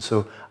tradition,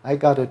 so I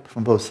got it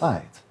from both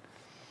sides.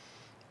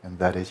 And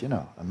that is,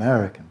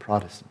 American,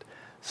 Protestant.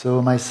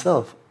 So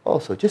myself,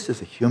 also, just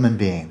as a human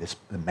being, this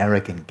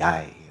American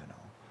guy,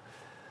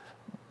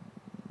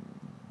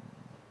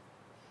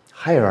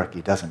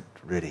 hierarchy doesn't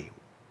really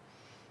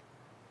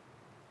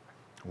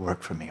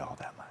work for me all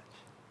that much.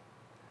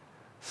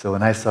 So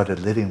when I started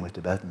living with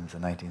Tibetans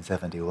in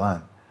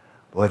 1971,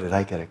 boy, did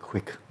I get a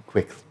quick,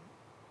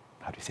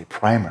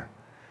 primer.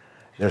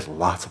 There's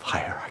lots of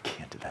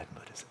hierarchy in Tibetan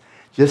Buddhism.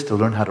 Just to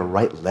learn how to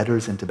write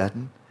letters in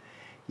Tibetan,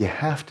 you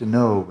have to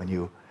know when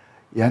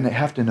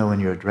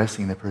you're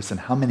addressing the person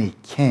how many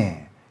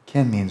ken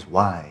means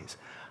wise,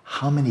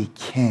 how many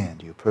ken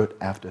do you put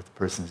after the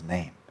person's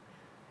name?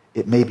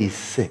 It may be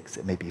 6,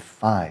 it may be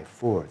 5,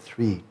 4,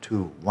 3,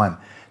 2, 1,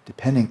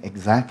 depending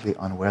exactly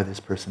on where this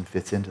person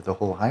fits into the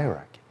whole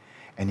hierarchy.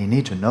 And you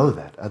need to know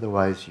that,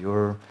 otherwise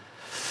you're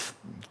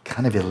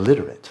kind of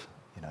illiterate.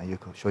 You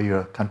could show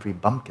you're a country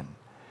bumpkin.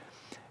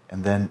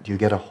 And then, do you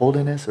get a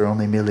holiness or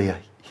only merely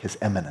His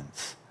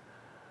Eminence?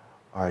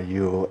 Are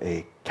you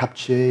a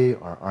kapche,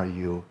 or are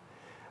you,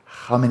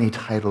 how many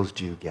titles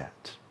do you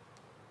get?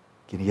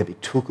 Can you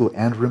get Tuku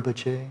and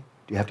Rinpoche?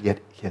 Do you have to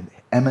get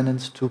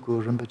Eminence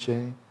Tuku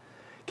Rinpoche?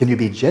 Can you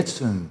be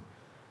Jetsun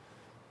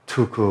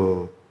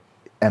Tuku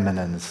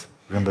Eminence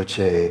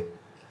Rinpoche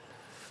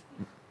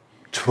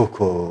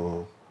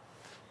Tuku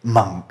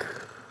monk,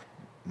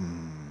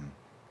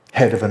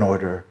 head of an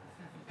order,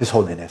 His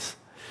Holiness?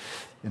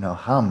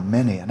 How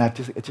many? And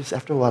it just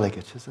after a while, like,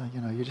 it's just,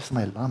 you're just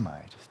my Lama.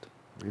 I just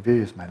revere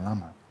you as my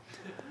Lama.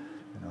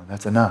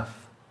 That's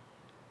enough.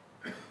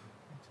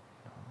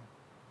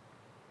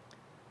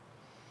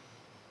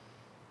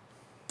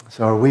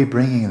 So are we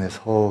bringing this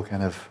whole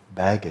kind of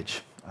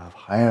baggage of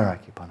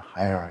hierarchy upon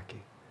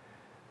hierarchy?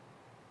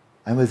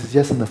 I would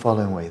suggest in the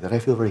following way, that I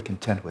feel very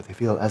content with. I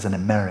feel as an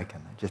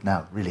American, just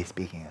now really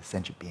speaking as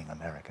sentient being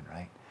American,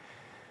 right?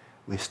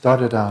 We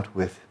started out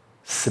with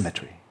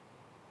symmetry,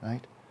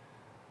 right?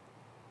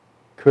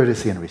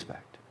 Courtesy and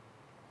respect.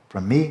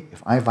 From me,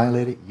 if I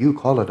violate it, you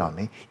call it on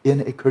me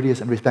in a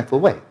courteous and respectful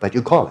way, but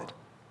you call it,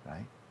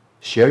 right?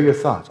 Share your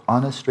thoughts,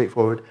 honest,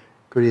 straightforward,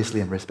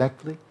 courteously and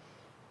respectfully.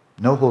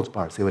 No holds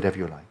barred, say whatever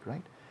you like,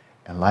 right?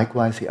 And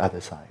likewise the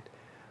other side.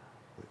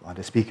 You want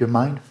to speak your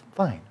mind?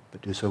 Fine,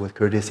 but do so with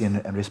courtesy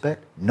and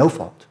respect. No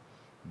fault.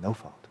 No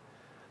fault.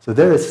 So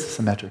there is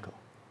symmetrical.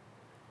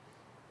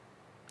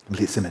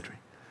 Complete symmetry.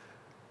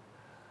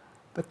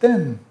 But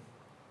then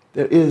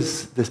there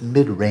is this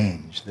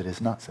mid-range that is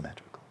not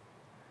symmetrical.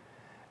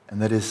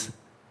 And that is,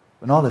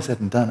 when all is said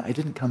and done, I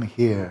didn't come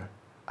here,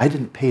 I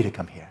didn't pay to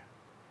come here.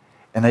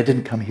 And I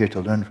didn't come here to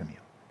learn from you.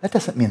 That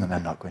doesn't mean that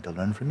I'm not going to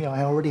learn from you.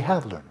 I already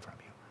have learned from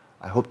you.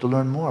 I hope to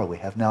learn more. We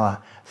have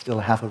now still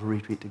a half of a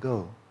retreat to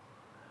go.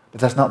 But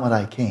that's not what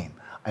I came.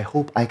 I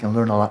hope I can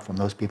learn a lot from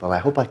those people. I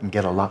hope I can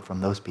get a lot from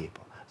those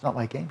people. That's not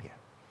why I came here.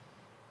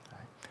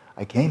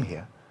 I came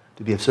here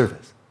to be of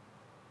service.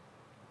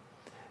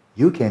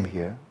 You came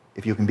here,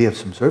 if you can be of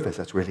some service,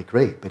 that's really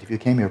great. But if you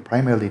came here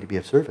primarily to be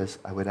of service,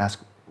 I would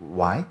ask,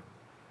 why?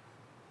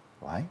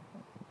 Why?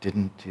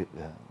 Didn't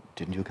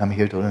you come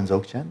here to learn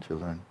Dzogchen, to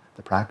learn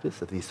the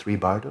practice of these 3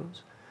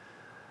 bardos?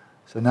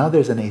 So now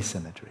there's an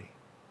asymmetry.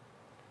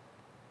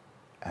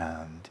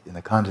 And in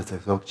the context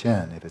of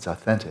Dzogchen, if it's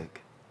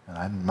authentic, and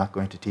I'm not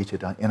going to teach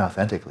it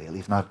inauthentically, at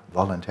least not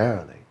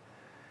voluntarily,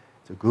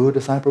 it's a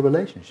guru-disciple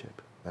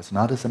relationship. That's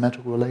not a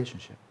symmetrical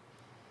relationship.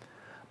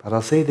 But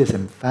I'll say this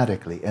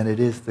emphatically, and it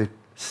is the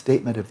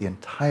statement of the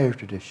entire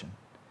tradition.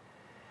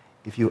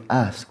 if you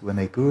ask when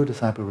a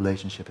guru-disciple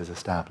relationship is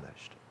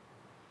established,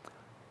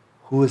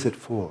 who is it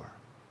for?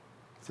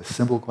 It's a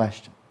simple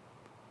question.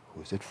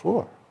 Who is it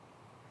for?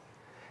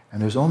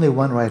 And there's only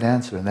one right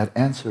answer, and that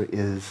answer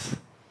is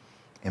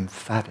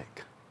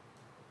emphatic.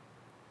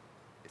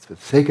 It's for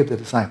the sake of the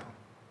disciple.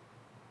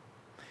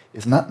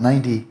 It's not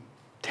 90-10,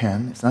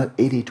 it's not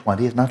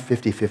 80-20, it's not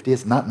 50-50,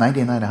 it's not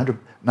 99-100,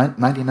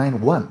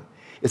 99-1.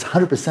 It's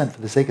 100%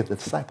 for the sake of the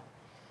disciple.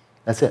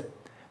 That's it.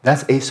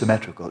 That's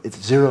asymmetrical.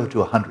 It's 0 to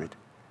 100.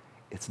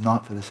 It's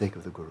not for the sake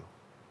of the guru.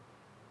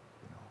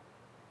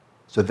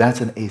 So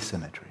that's an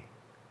asymmetry.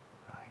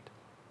 Right?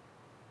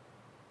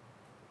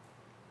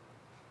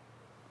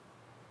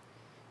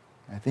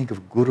 I think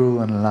of Guru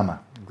and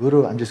Lama.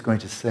 Guru, I'm just going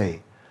to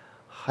say,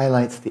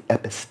 highlights the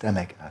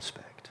epistemic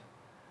aspect.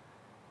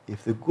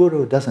 If the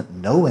guru doesn't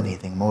know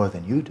anything more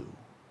than you do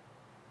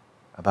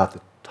about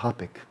the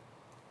topic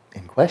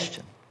in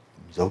question,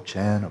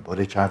 Dzogchen or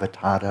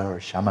Bodhicharvatara or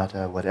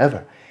Shamatha,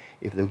 whatever,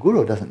 if the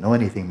guru doesn't know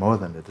anything more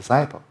than the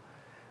disciple,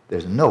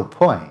 there's no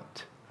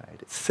point. Right?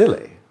 It's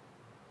silly.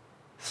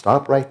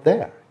 Stop right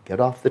there. Get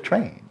off the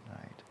train.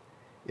 Right?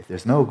 If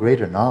there's no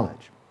greater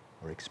knowledge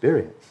or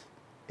experience,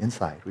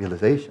 insight,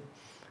 realization,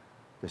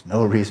 there's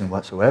no reason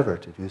whatsoever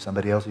to view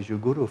somebody else as your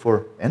guru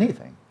for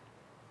anything.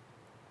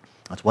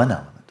 That's one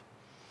element.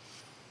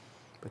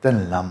 But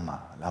then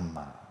Lama,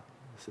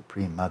 the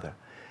Supreme Mother,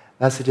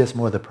 that suggests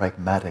more the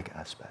pragmatic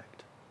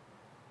aspect.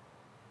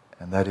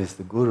 And that is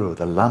the guru,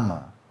 the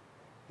Lama,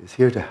 is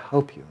here to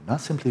help you,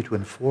 not simply to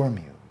inform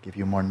you, give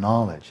you more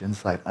knowledge,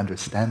 insight,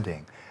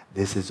 understanding.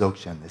 This is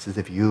Dzogchen, this is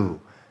the view,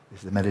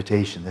 this is the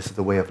meditation, this is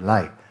the way of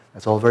life.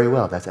 That's all very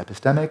well, that's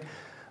epistemic.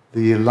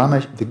 The Lama,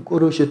 the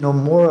guru should know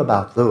more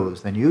about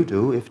those than you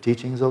do if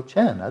teaching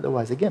Dzogchen.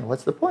 Otherwise, again,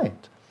 what's the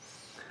point?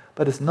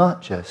 But it's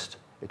not just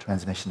a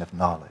transmission of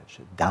knowledge,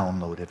 a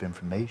download of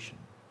information.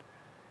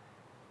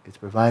 It's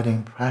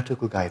providing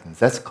practical guidance.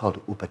 That's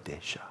called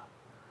upadesha,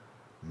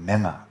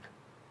 memag,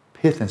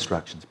 pith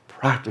instructions,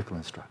 practical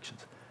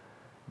instructions,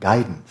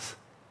 guidance.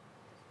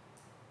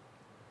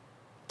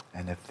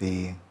 And if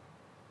the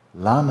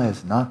Lama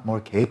is not more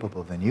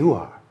capable than you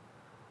are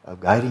of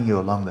guiding you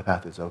along the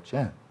path of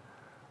Dzogchen,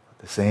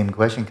 the same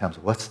question comes,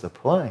 what's the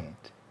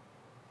point?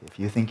 If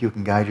you think you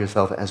can guide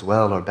yourself as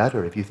well or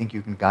better, if you think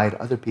you can guide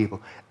other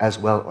people as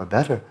well or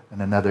better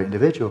than another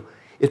individual,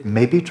 it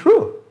may be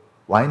true.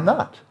 Why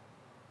not?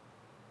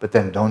 But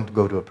then don't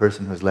go to a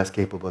person who's less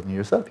capable than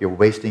yourself. You're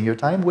wasting your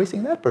time,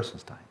 wasting that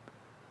person's time.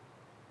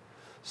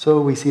 So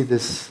we see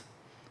this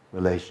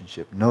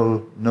relationship.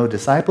 No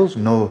disciples,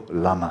 no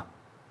Lama.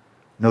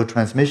 No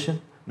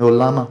transmission, no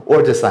Lama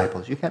or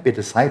disciples. You can't be a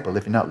disciple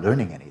if you're not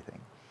learning anything.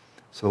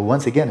 So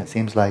once again, it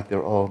seems like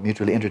they're all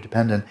mutually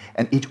interdependent,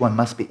 and each one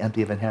must be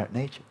empty of inherent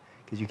nature.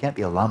 Because you can't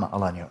be a Lama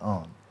all on your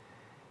own.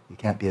 You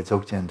can't be a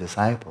Dzogchen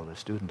disciple, a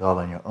student all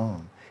on your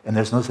own. And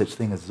there's no such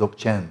thing as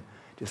Dzogchen,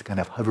 just kind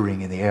of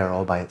hovering in the air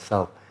all by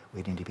itself,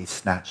 waiting to be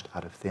snatched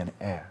out of thin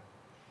air.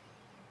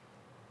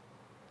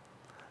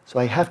 So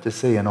I have to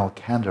say, in all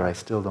candor, I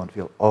still don't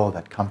feel all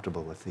that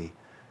comfortable with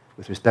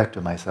respect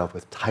to myself,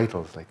 with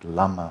titles like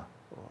Lama,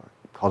 or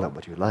call it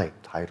what you like,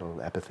 title,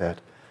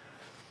 epithet,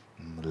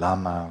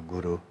 Lama,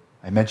 Guru.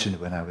 I mentioned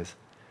when I was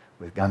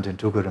with Ganten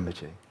Tuku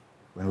Rinpoche,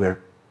 when we were,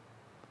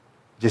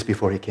 just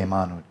before he came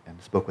on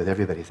and spoke with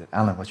everybody, he said,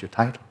 Alan, what's your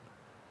title?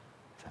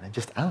 I said, I'm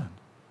just Alan.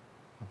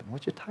 But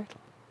what's your title?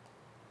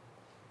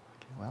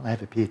 Okay, well, I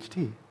have a PhD.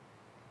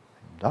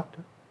 I'm a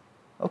doctor.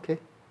 Okay.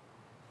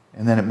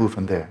 And then it moved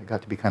from there. It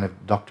got to be kind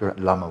of Dr.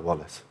 Lama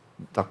Wallace,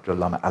 Dr.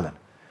 Lama Alan,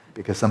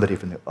 because somebody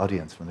from the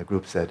audience, from the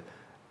group said,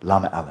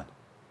 Lama Alan.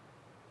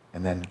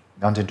 And then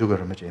Ganten Tuku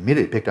Rinpoche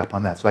immediately picked up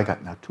on that, so I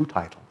got now 2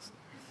 titles.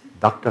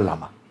 Dr.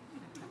 Lama.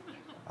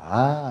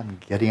 I'm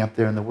getting up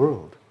there in the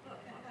world.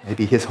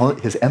 Maybe his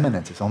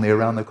eminence is only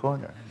around the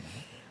corner.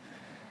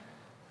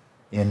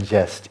 In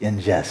jest.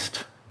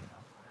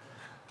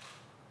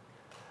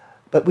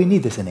 But we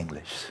need this in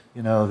English.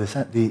 You know,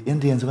 the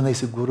Indians, when they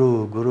say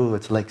guru,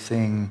 it's like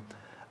saying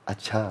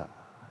acha.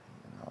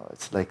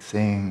 It's like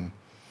saying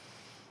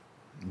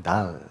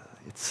dal.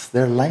 It's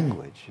their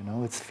language,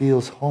 it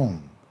feels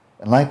home.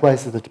 And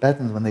likewise to the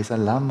Tibetans, when they say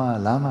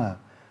Lama,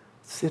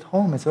 it's at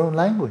home, it's their own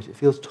language. It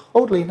feels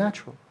totally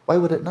natural. Why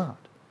would it not?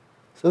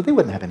 So they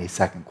wouldn't have any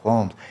second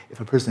qualms. If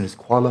a person is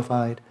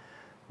qualified,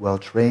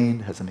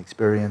 well-trained, has some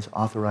experience,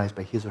 authorized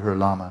by his or her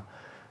Lama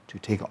to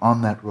take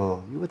on that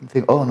role, you wouldn't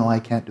think, oh no, I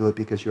can't do it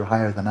because you're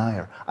higher than I,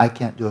 or I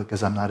can't do it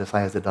because I'm not as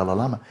high as the Dalai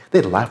Lama.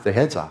 They'd laugh their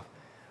heads off.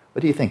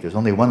 What do you think? There's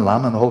only one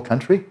Lama in the whole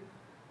country?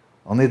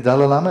 Only the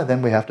Dalai Lama?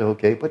 Then we have to,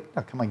 but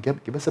no, come on,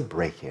 give us a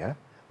break here.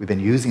 We've been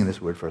using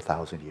this word for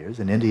 1,000 years,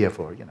 in India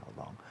for,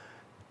 long.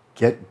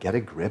 Get a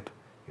grip.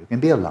 You can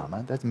be a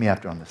Lama. Doesn't mean you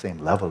have to on the same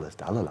level as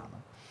Dalai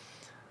Lama.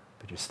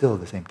 But you're still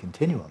the same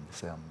continuum,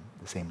 the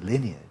same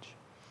lineage.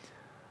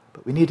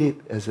 But we need it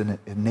as a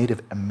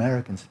native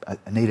American,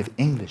 a native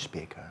English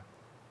speaker.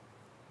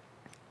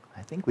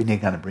 I think we need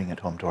to kind of bring it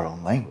home to our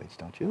own language,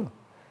 don't you?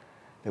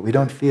 That we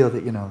don't feel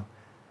that,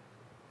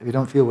 we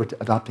don't feel we're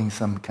adopting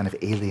some kind of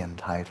alien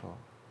title.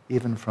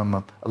 even from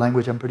a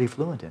language I'm pretty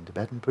fluent in,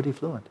 Tibetan, pretty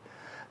fluent.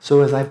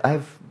 So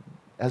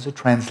as a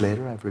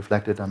translator, I've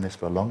reflected on this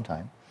for a long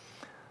time.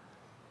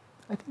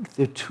 I think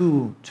there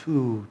are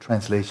two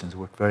translations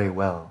work very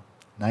well.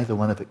 Neither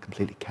one of it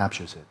completely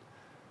captures it,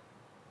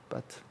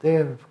 but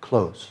they're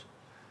close.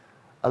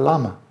 A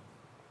lama,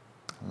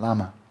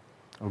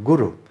 or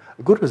guru.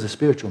 A guru is a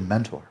spiritual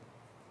mentor.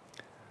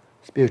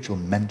 Spiritual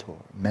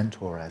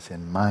mentor as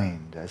in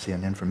mind, as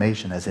in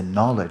information, as in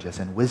knowledge, as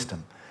in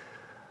wisdom.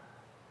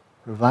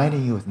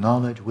 Providing you with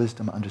knowledge,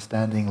 wisdom,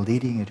 understanding,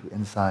 leading you to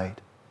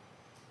insight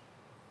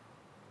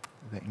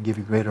that can give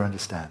you greater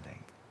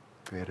understanding,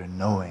 greater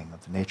knowing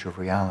of the nature of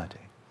reality.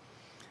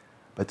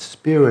 But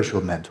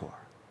spiritual mentor,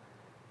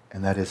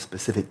 and that is a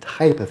specific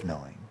type of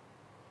knowing,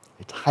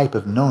 a type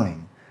of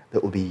knowing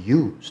that will be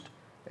used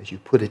as you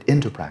put it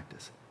into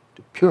practice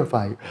to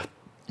purify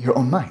your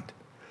own mind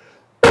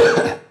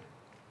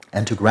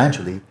and to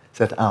gradually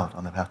set out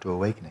on the path to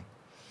awakening.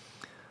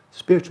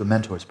 Spiritual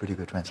mentor is a pretty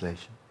good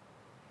translation.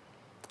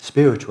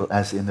 Spiritual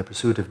as in the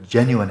pursuit of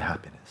genuine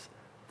happiness,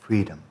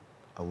 freedom,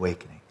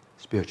 awakening.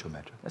 Spiritual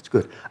mentor. That's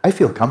good. I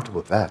feel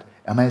comfortable with that.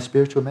 Am I a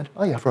spiritual mentor?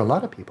 Oh yeah, for a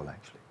lot of people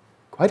actually.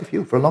 Quite a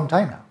few, for a long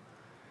time now.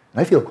 And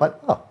I feel quite,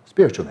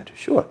 spiritual mentor,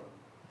 sure.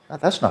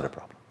 That's not a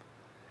problem.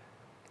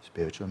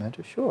 Spiritual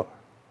mentor, sure.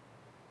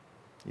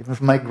 Even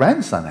for my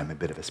grandson, I'm a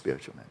bit of a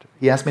spiritual mentor.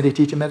 He asked me to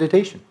teach him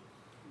meditation.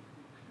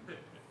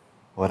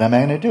 What am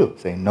I going to do?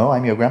 Say, no,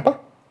 I'm your grandpa?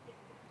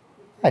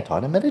 I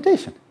taught him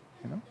meditation,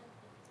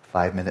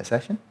 5-minute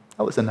session.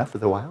 That was enough for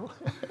the while.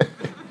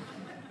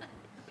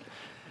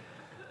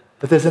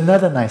 But there's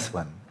another nice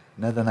one,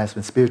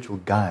 spiritual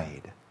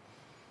guide.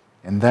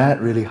 And that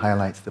really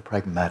highlights the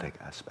pragmatic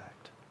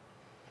aspect.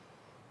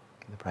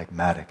 The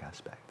pragmatic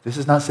aspect. This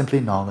is not simply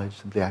knowledge,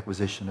 simply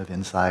acquisition of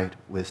insight,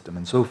 wisdom,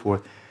 and so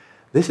forth.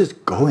 This is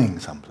going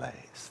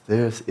someplace.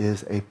 This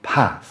is a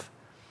path.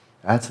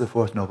 That's the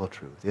fourth noble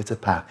truth. It's a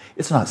path.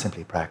 It's not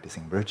simply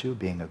practicing virtue,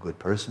 being a good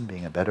person,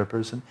 being a better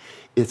person.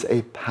 It's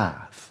a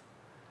path.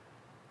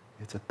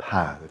 It's a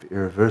path of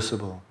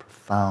irreversible,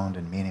 profound,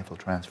 and meaningful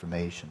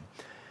transformation.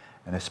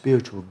 And a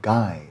spiritual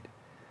guide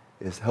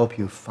is to help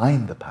you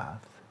find the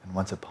path, and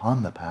once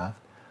upon the path,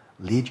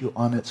 lead you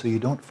on it so you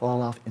don't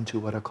fall off into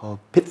what are called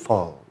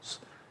pitfalls,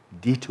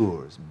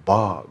 detours,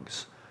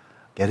 bogs,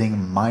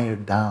 getting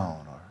mired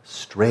down or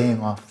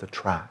straying off the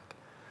track.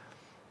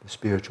 The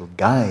spiritual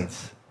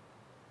guide's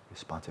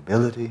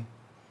responsibility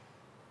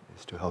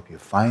is to help you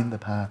find the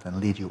path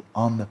and lead you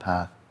on the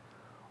path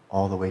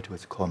all the way to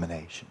its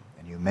culmination.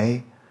 And you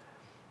may,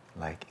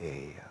 like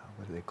a,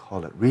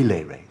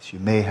 relay race. You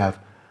may have,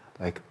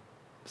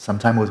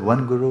 sometime with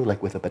one guru,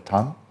 like with a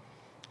baton,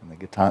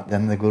 and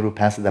then the guru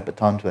passes that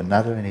baton to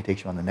another, and he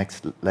takes you on the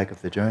next leg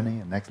of the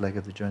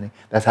journey,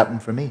 That's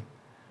happened for me.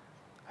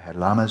 I had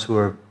lamas who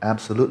were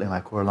absolutely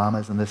my core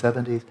lamas in the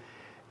 70s,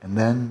 and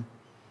then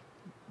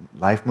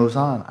life moves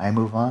on. I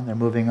move on, they're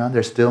moving on.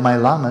 They're still my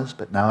lamas,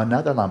 but now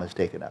another lama's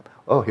taken up.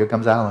 Oh, here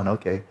comes Alan,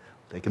 okay.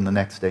 Take him the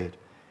next stage.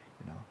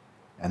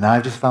 And now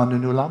I've just found a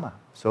new lama.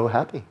 So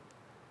happy.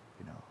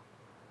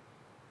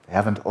 They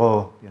haven't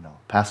all,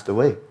 passed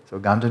away. So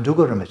Ganden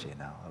Dugurumachi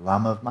now, a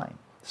lama of mine.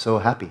 So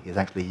happy. He's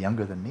actually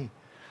younger than me.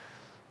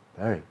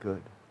 Very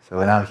good. So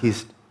now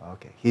he's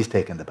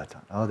taken the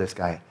baton. Oh, this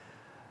guy,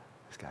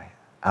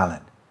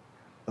 Alan.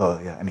 Oh,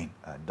 yeah,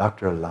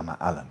 Dr. Lama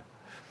Alan.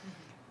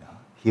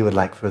 He would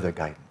like further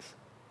guidance.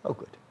 Oh,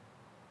 good.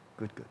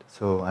 Good.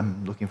 So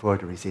I'm looking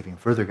forward to receiving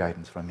further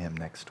guidance from him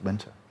next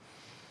winter.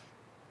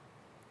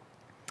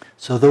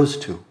 So those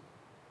two.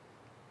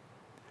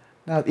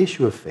 Now, the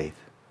issue of faith.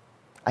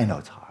 I know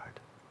it's hard.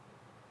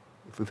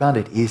 If we found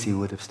it easy, we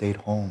would have stayed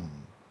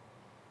home.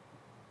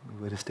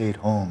 We would have stayed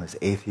home as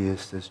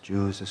atheists, as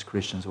Jews, as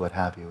Christians, what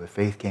have you. If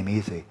faith came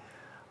easy,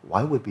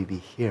 why would we be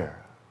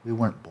here? We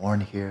weren't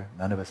born here.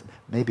 None of us,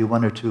 maybe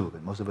one or two,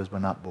 but most of us were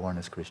not born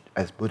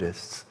as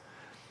Buddhists.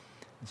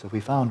 And so if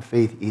we found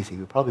faith easy,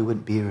 we probably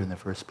wouldn't be here in the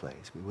first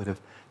place. We would have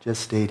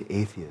just stayed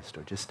atheist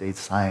or just stayed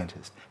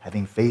scientist,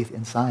 having faith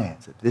in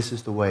science. That this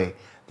is the way,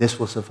 this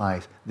will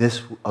suffice,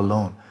 this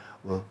alone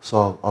will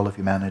solve all of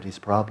humanity's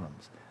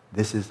problems.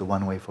 This is the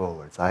one way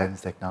forward,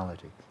 science,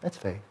 technology. That's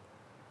faith.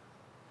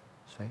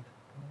 It's faith.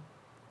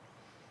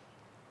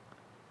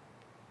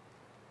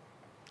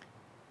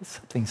 It's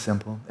something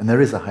simple, and there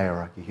is a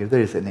hierarchy here.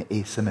 There is an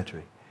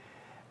asymmetry.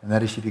 And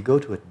that is, if you go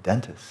to a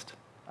dentist,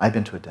 I've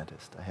been to a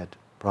dentist. I had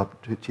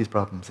teeth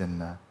problems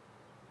in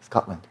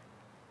Scotland.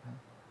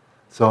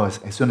 So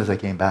as soon as I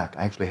came back,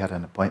 I actually had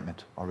an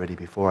appointment already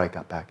before I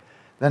got back.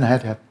 Then I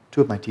had to have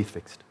 2 of my teeth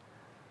fixed.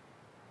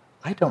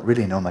 I don't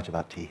really know much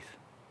about teeth.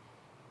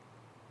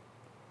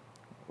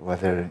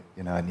 Whether,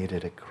 I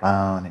needed a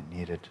crown,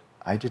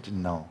 I just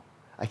didn't know.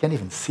 I can't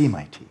even see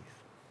my teeth.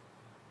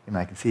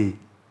 I can see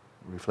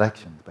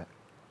reflections, but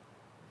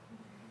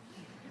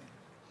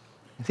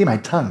I can see my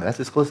tongue.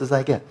 That's as close as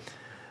I get.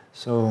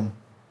 So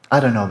I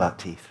don't know about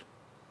teeth.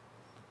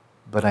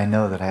 But I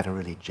know that I had a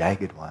really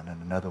jagged one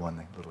and another one,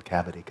 a little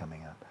cavity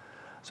coming up.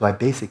 So I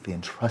basically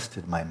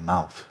entrusted my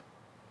mouth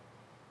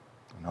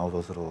and all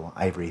those little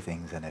ivory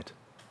things in it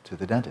to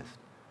the dentist.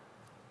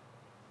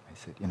 I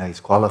said, he's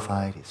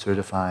qualified, he's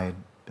certified,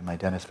 been my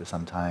dentist for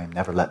some time,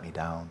 never let me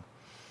down,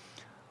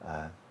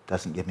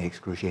 doesn't give me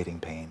excruciating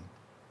pain.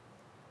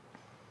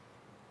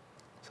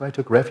 So I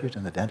took refuge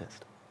in the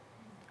dentist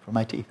for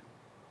my teeth.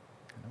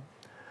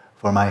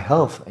 For my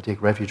health, I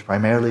take refuge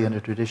primarily in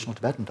a traditional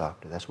Tibetan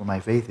doctor. That's where my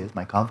faith is,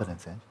 my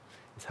confidence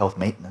is health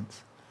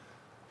maintenance.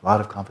 A lot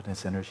of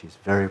confidence in her. She's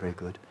very, very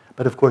good.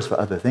 But of course, for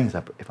other things,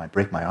 if I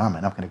break my arm,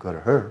 I'm not going to go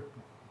to her.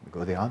 I go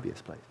to the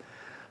obvious place.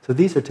 So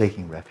these are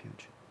taking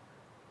refuge.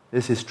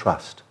 This is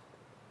trust.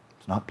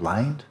 It's not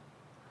blind,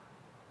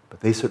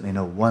 but they certainly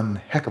know one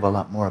heck of a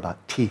lot more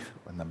about teeth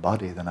and the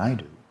body than I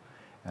do.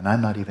 And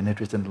I'm not even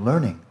interested in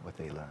learning what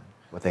they learn,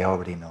 what they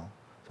already know.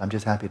 So I'm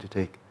just happy to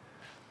take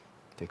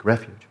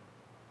refuge.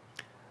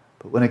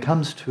 But when it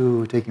comes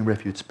to taking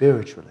refuge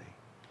spiritually,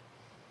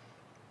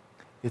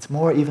 it's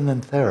more even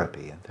than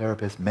therapy, and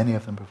therapists, many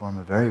of them perform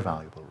a very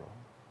valuable role.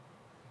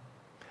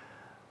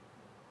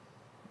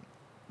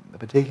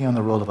 But taking on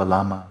the role of a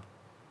Lama,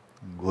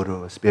 a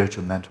guru, a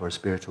spiritual mentor, a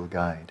spiritual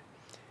guide,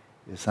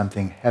 is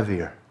something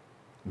heavier.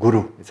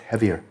 Guru is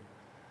heavier.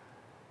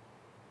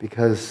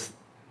 Because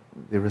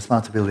the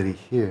responsibility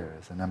here,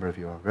 as a number of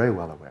you are very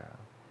well aware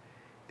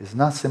of, is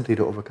not simply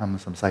to overcome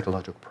some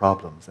psychological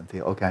problems and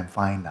think, okay, I'm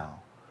fine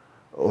now,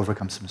 or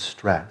overcome some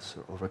stress,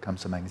 or overcome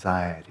some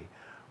anxiety,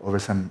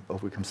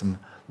 overcome some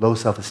low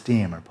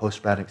self-esteem or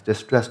post-traumatic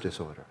stress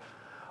disorder,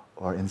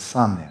 or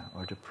insomnia,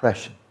 or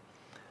depression.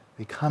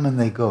 They come and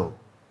they go.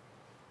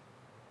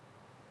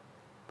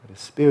 But a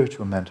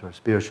spiritual mentor, a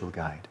spiritual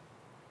guide,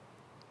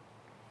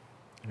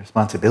 the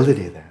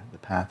responsibility there, the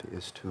path,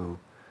 is to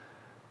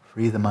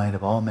free the mind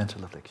of all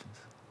mental afflictions,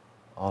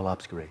 all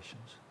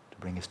obscurations, to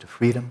bring us to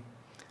freedom,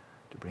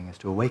 to bring us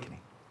to awakening.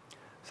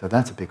 So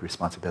that's a big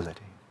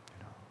responsibility.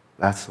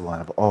 That's the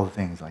one of all the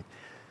things, like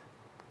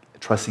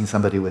trusting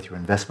somebody with your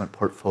investment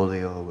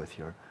portfolio, with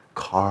your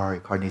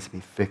car needs to be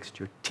fixed,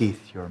 your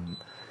teeth, your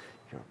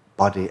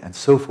body, and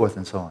so forth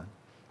and so on.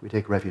 We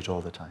take refuge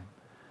all the time.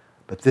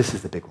 But this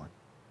is the big one.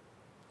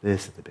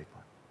 This is the big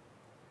one.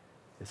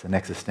 It's an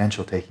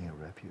existential taking of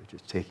refuge.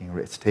 It's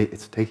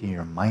taking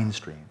your mind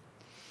stream.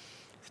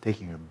 It's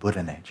taking your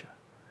Buddha nature.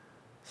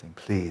 Saying,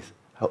 please,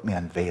 help me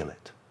unveil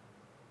it.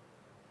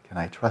 Can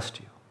I trust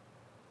you?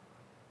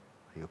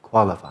 Are you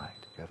qualified?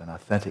 Do you have an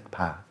authentic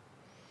path?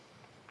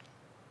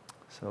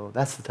 So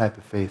that's the type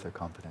of faith or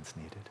confidence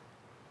needed.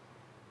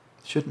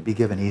 It shouldn't be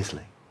given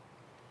easily.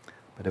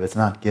 But if it's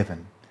not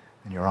given,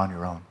 then you're on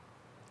your own.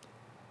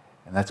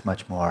 And that's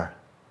much more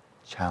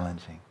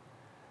challenging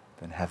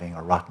than having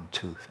a rotten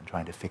tooth and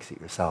trying to fix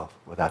it yourself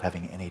without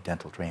having any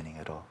dental training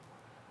at all.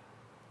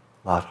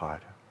 A lot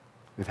harder.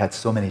 We've had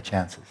so many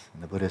chances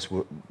in the Buddhist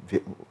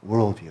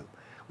worldview.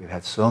 We've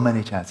had so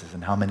many chances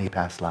in how many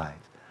past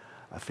lives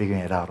of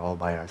figuring it out all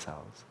by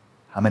ourselves.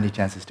 How many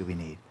chances do we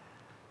need?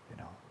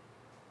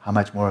 How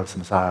much more of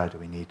samsara do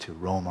we need to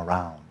roam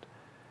around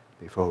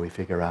before we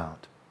figure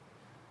out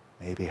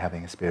maybe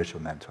having a spiritual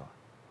mentor,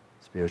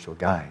 spiritual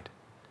guide?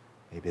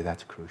 Maybe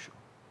that's crucial.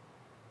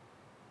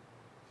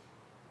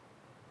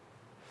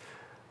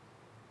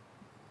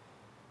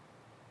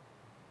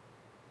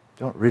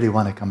 Don't really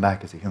want to come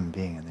back as a human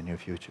being in the near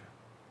future.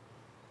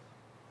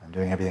 I'm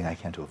doing everything I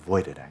can to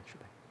avoid it,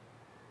 actually.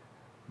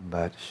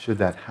 But should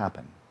that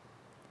happen,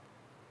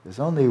 there's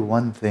only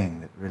one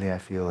thing that really I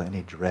feel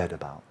any dread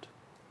about.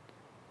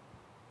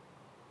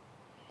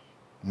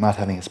 Not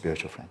having a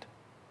spiritual friend,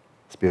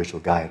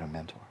 spiritual guide or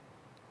mentor.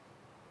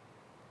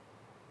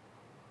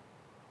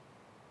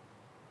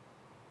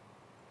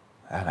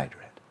 That I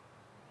dread.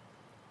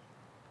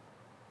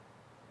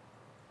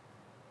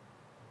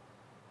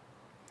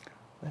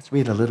 Let's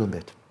read a little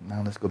bit.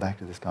 Now let's go back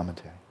to this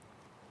commentary.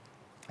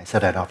 I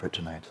said I'd offer it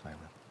tonight, so I will.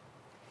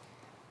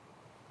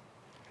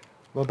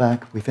 Go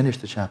back. We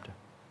finished the chapter.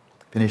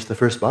 Finished the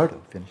first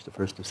bardo. Finished the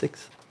first of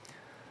 6.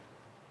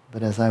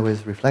 But as I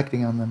was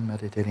reflecting on them,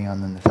 meditating on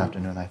them this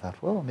afternoon, I thought,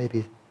 well,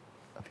 maybe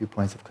a few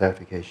points of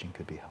clarification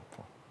could be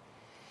helpful.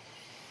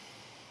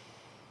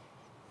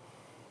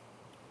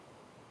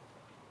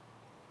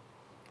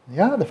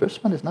 Yeah, the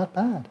first one is not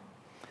bad.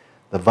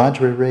 The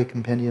Vajrayana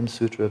Compendium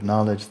Sutra of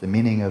Knowledge, the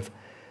meaning of,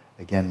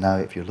 again, now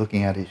if you're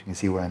looking at it, you can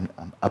see where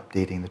I'm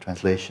updating the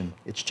translation.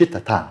 It's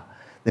cittata.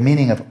 The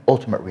meaning of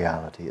ultimate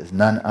reality is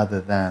none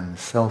other than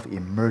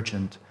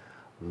self-emergent,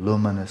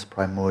 luminous,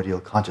 primordial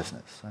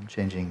consciousness. I'm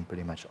changing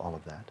pretty much all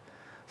of that.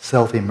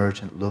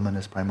 Self-emergent,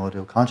 luminous,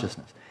 primordial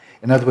consciousness.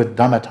 In other words,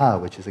 Dharmata,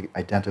 which is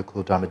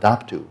identical to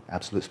Dharmadaptu,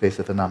 absolute space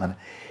of phenomena,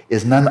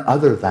 is none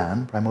other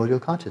than primordial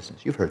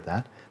consciousness. You've heard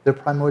that. They're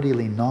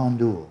primordially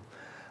non-dual.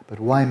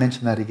 But why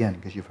mention that again?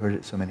 Because you've heard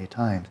it so many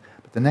times.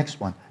 But the next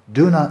one,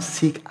 do not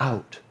seek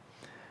out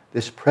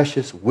this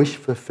precious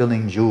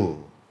wish-fulfilling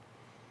jewel.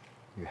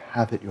 You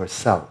have it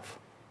yourself.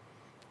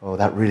 Oh,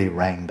 that really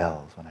rang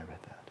bells when I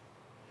read that.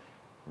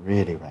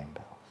 Really rang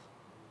bells.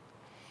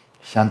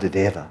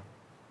 Shantideva.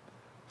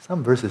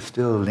 Some verses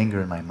still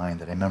linger in my mind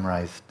that I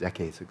memorized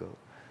decades ago.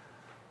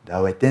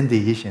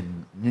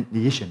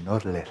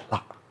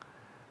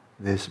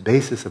 this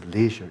basis of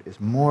leisure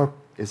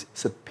is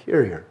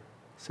superior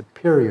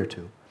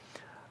to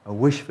a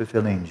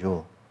wish-fulfilling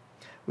jewel.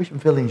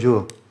 Wish-fulfilling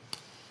jewel,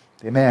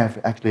 they may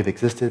actually have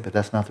existed, but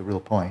that's not the real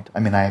point. I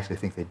mean, I actually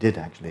think they did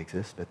actually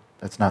exist, but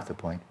that's not the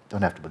point.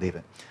 Don't have to believe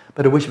it.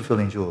 But a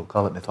wish-fulfilling jewel,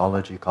 call it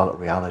mythology, call it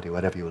reality,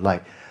 whatever you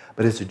like.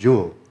 But it's a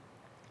jewel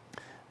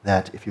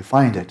that if you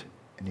find it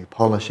and you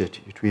polish it,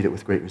 you treat it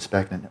with great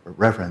respect and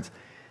reverence,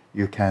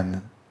 you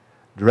can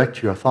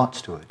direct your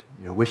thoughts to it,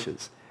 your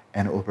wishes,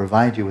 and it will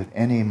provide you with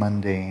any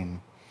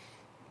mundane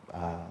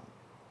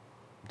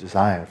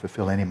desire,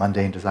 fulfill any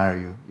mundane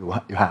desire you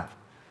have.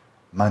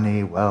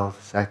 Money,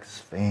 wealth, sex,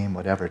 fame,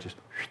 whatever, just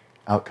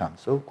out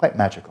comes. So quite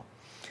magical,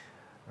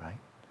 right?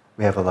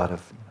 We have a lot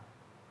of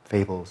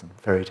fables and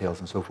fairy tales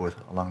and so forth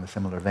along the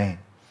similar vein.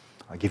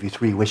 I'll give you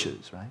 3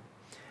 wishes, right?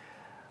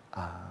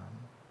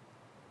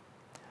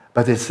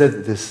 But it said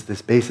that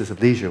this basis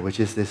of leisure, which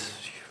is this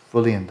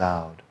fully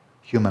endowed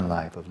human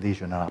life of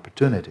leisure and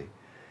opportunity,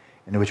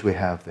 in which we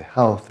have the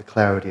health, the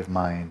clarity of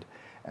mind,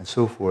 and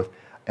so forth,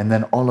 and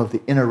then all of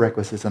the inner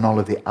requisites and all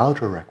of the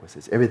outer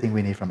requisites, everything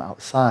we need from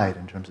outside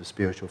in terms of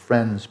spiritual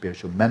friends,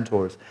 spiritual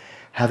mentors,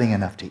 having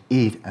enough to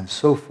eat, and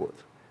so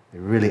forth. They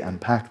really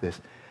unpack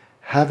this.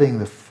 Having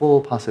the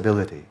full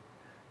possibility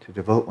to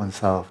devote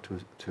oneself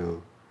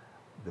to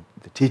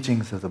the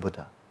teachings of the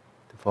Buddha,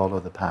 to follow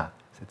the path.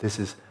 So this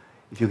is,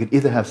 if you could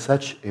either have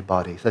such a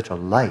body, such a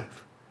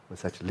life, with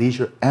such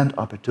leisure and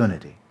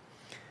opportunity,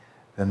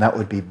 then that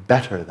would be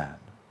better than,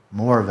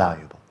 more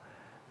valuable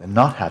than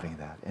not having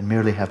that and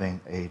merely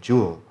having a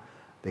jewel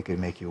that could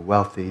make you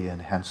wealthy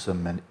and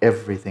handsome and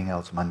everything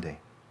else mundane.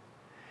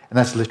 And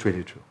that's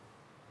literally true.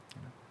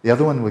 The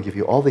other one will give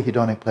you all the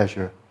hedonic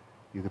pleasure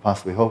you could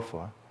possibly hope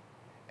for,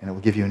 and it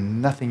will give you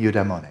nothing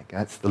eudaimonic.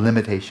 That's the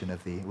limitation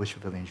of the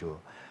wish-fulfilling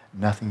jewel.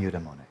 Nothing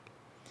eudaimonic.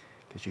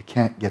 Because you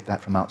can't get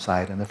that from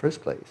outside in the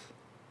first place.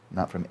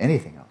 Not from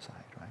anything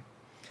outside, right?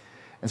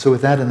 And so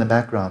with that in the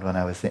background, when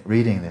I was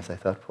reading this, I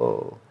thought,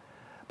 whoa.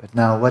 But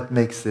now what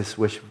makes this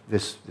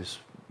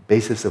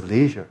basis of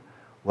leisure,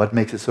 what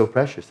makes it so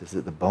precious? Is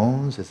it the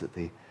bones? Is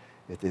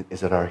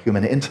it our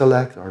human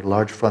intellect, our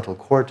large frontal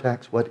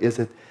cortex? What is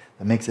it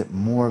that makes it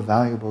more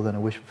valuable than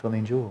a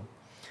wish-fulfilling jewel?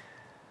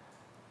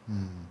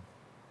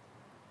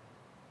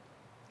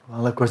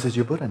 Well, of course, it's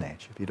your Buddha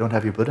nature. If you don't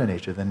have your Buddha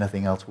nature, then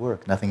nothing else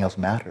works. Nothing else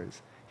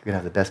matters. You can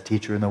have the best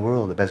teacher in the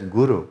world, the best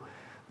guru,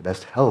 the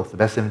best health, the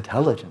best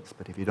intelligence.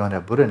 But if you don't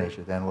have Buddha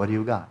nature, then what do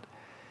you got?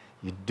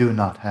 You do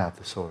not have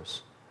the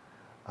source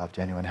of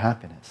genuine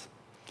happiness.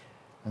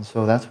 And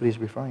so that's what he's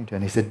referring to.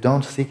 And he said,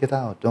 don't seek it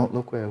out. Don't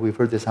look where. We've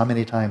heard this how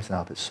many times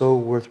now, but it's so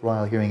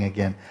worthwhile hearing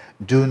again.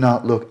 Do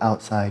not look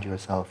outside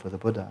yourself for the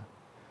Buddha.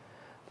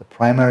 The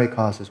primary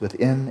causes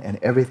within, and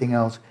everything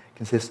else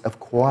consists of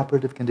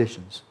cooperative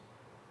conditions.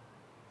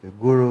 The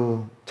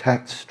guru,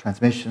 texts,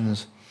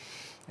 transmissions,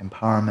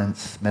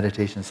 empowerments,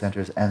 meditation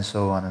centers, and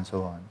so on and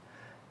so on.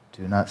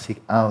 Do not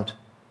seek out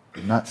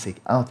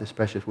this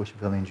precious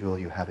wish-fulfilling jewel.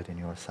 You have it in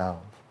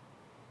yourself.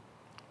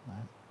 Right?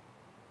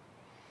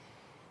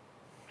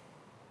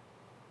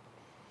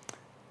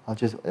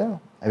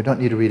 I don't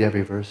need to read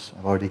every verse.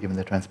 I've already given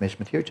the transmission,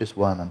 but here just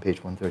one on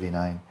page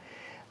 139.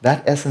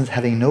 That essence,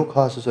 having no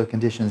causes or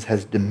conditions,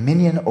 has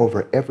dominion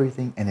over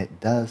everything, and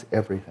it does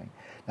everything.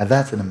 Now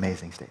that's an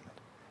amazing statement.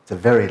 It's a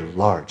very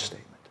large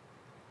statement.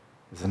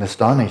 It's an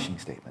astonishing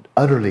statement,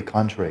 utterly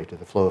contrary to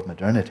the flow of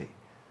modernity.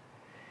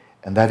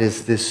 And that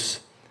is this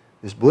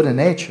Buddha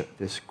nature,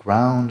 this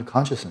ground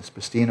consciousness,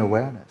 pristine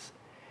awareness.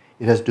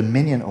 It has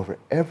dominion over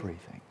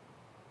everything.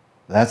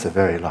 That's a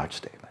very large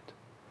statement.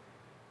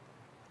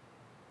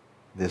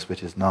 This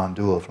which is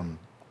non-dual from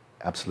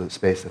absolute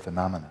space of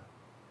phenomena.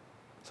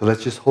 So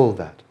let's just hold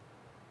that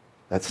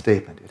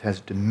statement. It has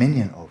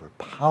dominion over,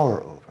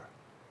 power over.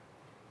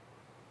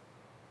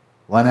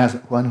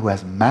 One who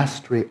has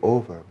mastery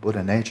over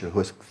Buddha nature, who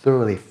has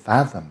thoroughly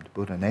fathomed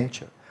Buddha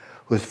nature,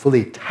 who has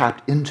fully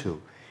tapped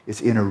into its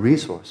inner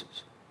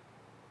resources,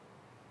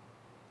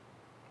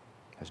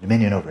 has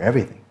dominion over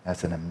everything.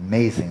 That's an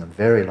amazing,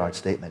 very large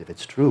statement. If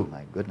it's true,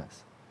 my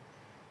goodness.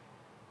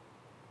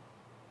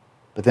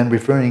 But then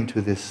referring to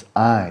this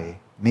I,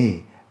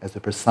 me, as the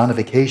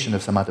personification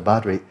of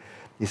Samattabhadra,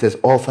 he says,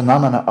 all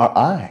phenomena are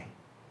I.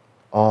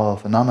 All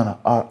phenomena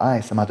are I,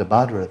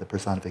 Samattabhadra, the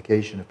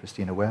personification of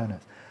pristine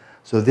awareness.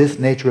 So this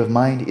nature of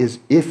mind is,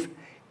 if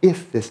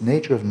this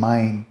nature of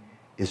mind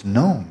is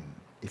known,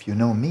 if you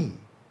know me,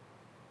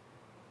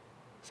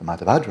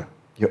 Samattabhadra,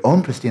 your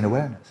own pristine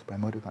awareness,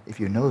 if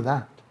you know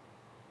that,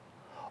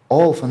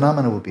 all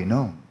phenomena will be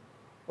known.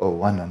 Oh,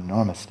 one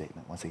enormous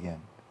statement, once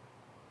again.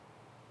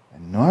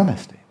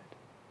 Enormous statement.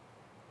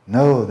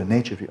 Know the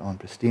nature of your own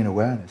pristine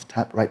awareness,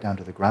 tap right down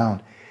to the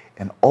ground,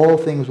 and all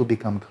things will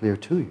become clear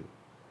to you.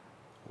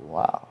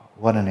 Wow,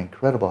 what an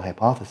incredible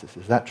hypothesis.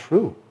 Is that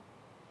true?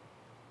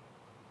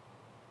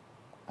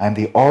 I am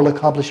the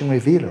all-accomplishing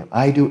revealer.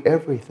 I do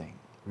everything.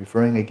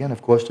 Referring again,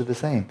 of course, to the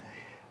same.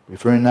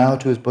 Referring now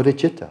to his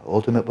bodhicitta,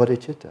 ultimate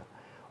bodhicitta.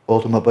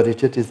 Ultimate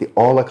bodhicitta is the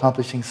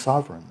all-accomplishing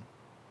sovereign.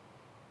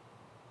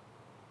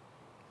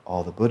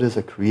 All the Buddhas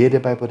are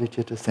created by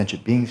bodhicitta,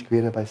 sentient beings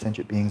created by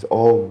sentient beings,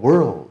 all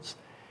worlds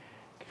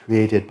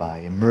created by,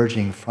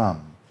 emerging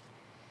from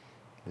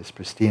this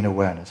pristine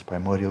awareness,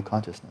 primordial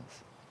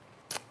consciousness,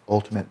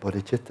 ultimate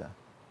bodhicitta.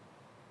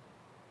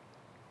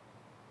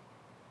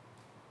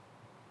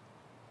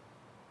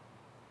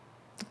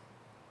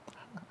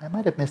 I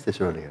might have missed this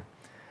earlier.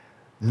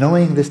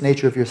 Knowing this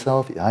nature of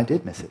yourself, I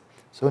did miss it.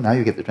 So now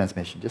you get the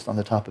transmission, just on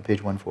the top of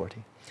page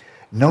 140.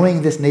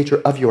 Knowing this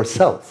nature of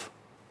yourself,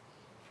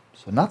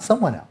 so not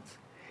someone else,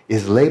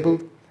 is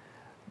labeled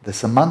the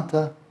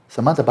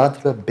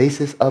samantabhadra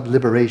basis of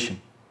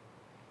liberation.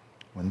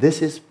 When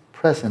this is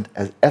present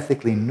as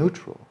ethically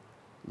neutral,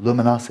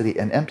 luminosity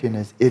and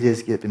emptiness, it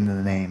is given the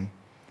name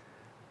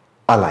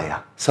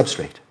alaya,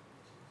 substrate.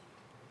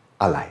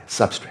 Alaya,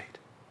 substrate.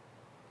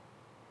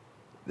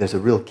 There's a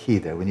real key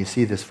there. When you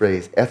see this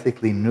phrase,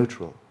 ethically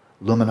neutral,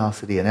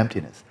 luminosity and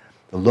emptiness,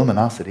 the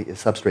luminosity is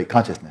substrate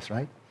consciousness,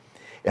 right?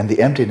 And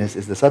the emptiness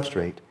is the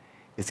substrate.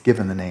 It's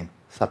given the name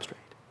substrate.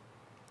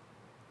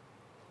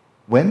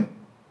 When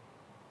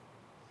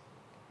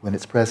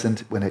it's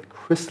present, when it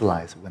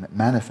crystallizes, when it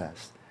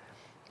manifests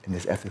in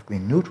this ethically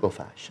neutral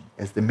fashion,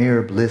 as the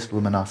mere bliss,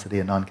 luminosity,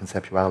 and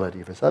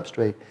non-conceptuality of a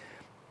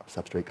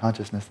substrate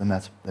consciousness, then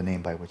that's the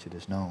name by which it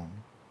is known.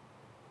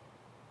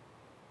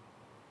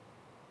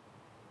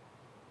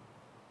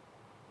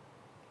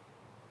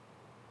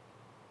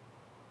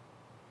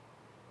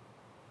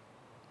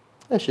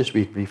 Let's just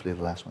read briefly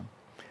the last one.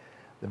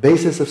 The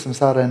basis of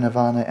samsara and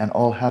nirvana and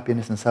all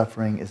happiness and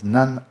suffering is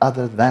none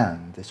other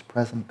than this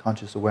present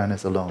conscious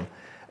awareness alone.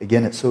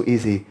 Again, it's so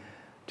easy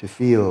to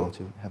feel,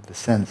 to have the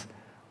sense,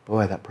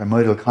 boy, that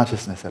primordial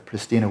consciousness, that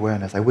pristine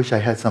awareness, I wish I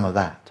had some of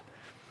that.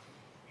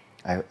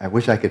 I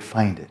wish I could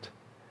find it.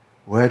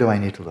 Where do I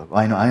need to look? Oh,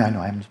 I know,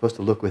 I'm supposed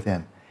to look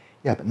within.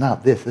 Yeah, but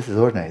not this. This is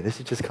ordinary. This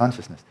is just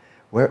consciousness.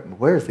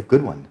 Where is the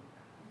good one?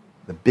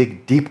 The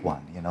big, deep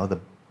one, the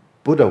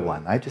Buddha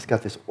one. I just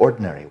got this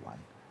ordinary one.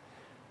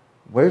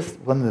 Where's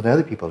one that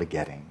other people are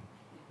getting?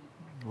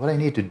 What do I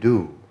need to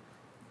do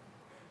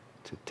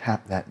to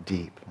tap that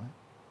deep?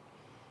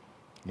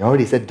 You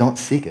already said don't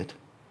seek it,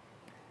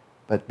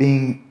 but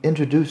being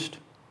introduced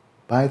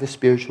by the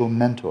spiritual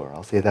mentor,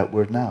 I'll say that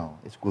word now,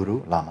 it's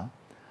Guru, Lama,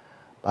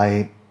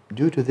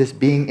 due to this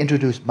being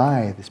introduced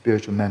by the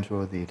spiritual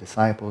mentor, the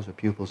disciples or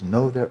pupils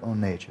know their own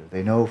nature.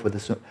 They know for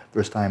the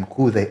first time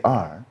who they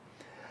are.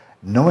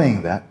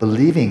 Knowing that,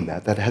 believing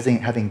that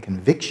having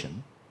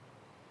conviction,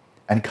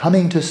 and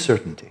coming to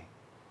certainty.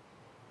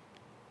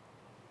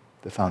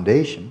 The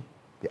foundation,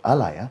 the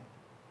alaya,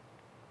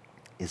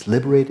 is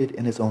liberated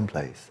in its own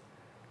place.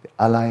 The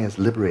alaya is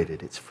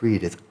liberated, it's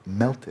freed, it's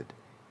melted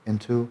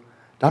into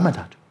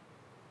dharmatattva,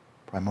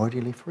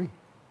 primordially free.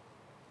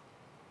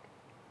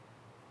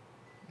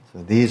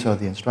 So these are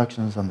the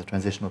instructions on the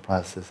transitional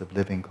process of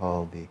living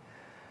called the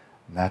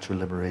natural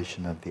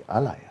liberation of the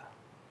alaya.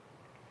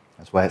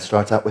 That's why it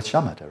starts out with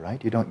shamatha,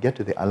 right? You don't get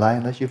to the alaya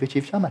unless you've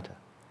achieved shamatha.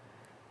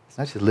 It's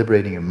not just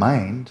liberating your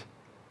mind,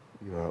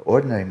 your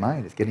ordinary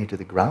mind, it's getting to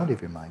the ground of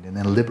your mind and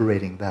then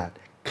liberating that,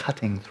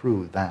 cutting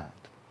through that.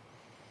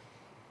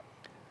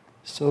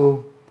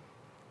 So,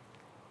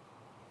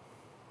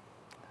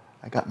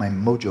 I got my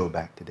mojo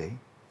back today,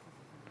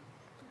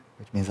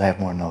 which means I have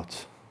more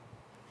notes.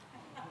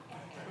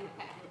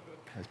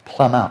 I was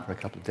plumb out for a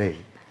couple of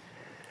days.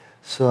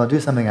 So I'll do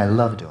something I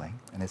love doing,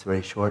 and it's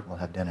very short, we'll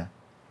have dinner.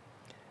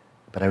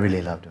 But I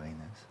really love doing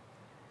this.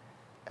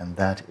 And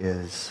that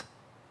is,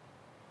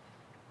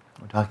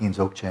 we're talking in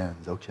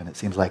Dzogchen, it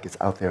seems like it's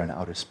out there in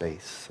outer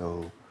space,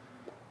 so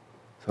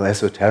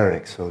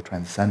esoteric, so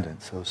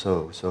transcendent,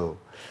 so.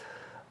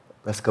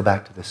 Let's go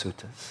back to the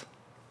suttas,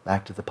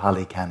 back to the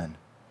Pali Canon,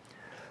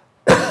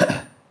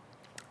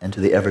 and to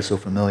the ever so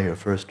familiar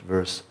first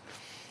verse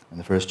in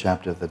the first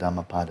chapter of the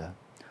Dhammapada.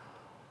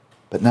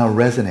 But now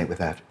resonate with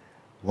that.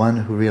 One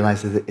who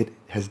realizes that it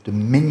has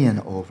dominion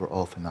over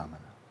all phenomena,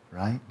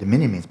 right?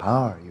 Dominion means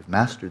power. You're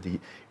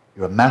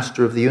a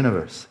master of the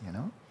universe,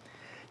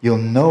 You'll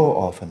know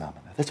all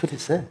phenomena. That's what it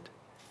said.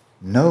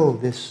 Know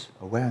this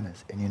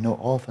awareness, and you know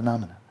all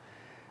phenomena.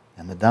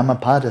 And the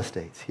Dhammapada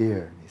states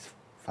here, these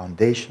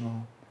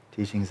foundational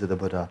teachings of the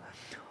Buddha,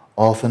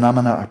 all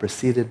phenomena are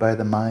preceded by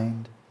the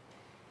mind,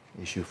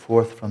 issue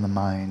forth from the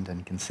mind,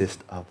 and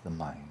consist of the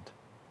mind.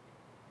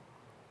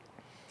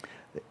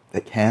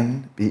 That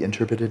can be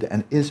interpreted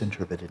and is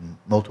interpreted in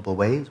multiple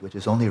ways, which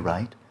is only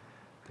right.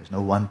 There's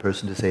no one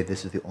person to say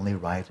this is the only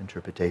right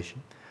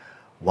interpretation.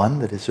 One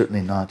that is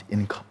certainly not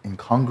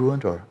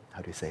incongruent, or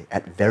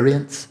at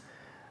variance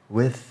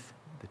with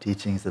the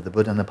teachings of the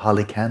Buddha and the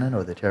Pali Canon,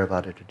 or the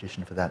Theravada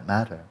tradition for that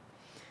matter,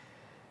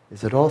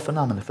 is that all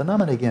phenomena,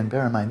 again,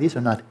 bear in mind, these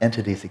are not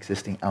entities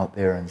existing out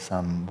there in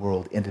some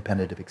world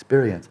independent of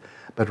experience,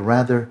 but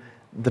rather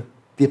the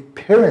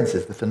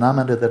appearances, the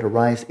phenomena that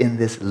arise in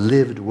this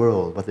lived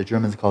world, what the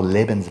Germans call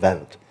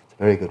Lebenswelt. It's a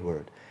very good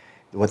word.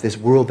 What this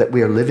world that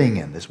we are living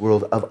in, this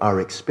world of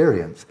our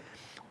experience,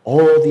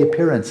 all the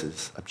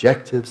appearances,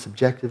 objective,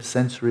 subjective,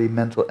 sensory,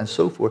 mental, and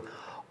so forth,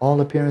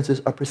 all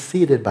appearances are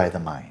preceded by the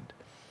mind.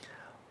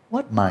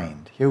 what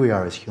mind, here we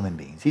are as human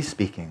beings, he's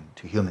speaking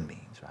to human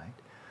beings, right?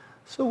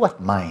 So what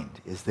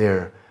mind is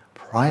there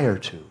prior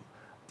to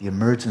the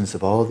emergence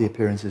of all the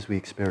appearances we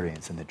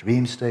experience in the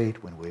dream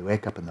state, when we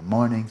wake up in the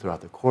morning, throughout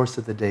the course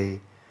of the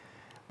day,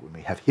 when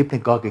we have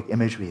hypnagogic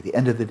imagery at the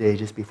end of the day,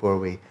 just before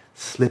we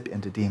slip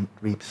into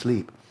deep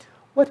sleep?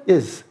 What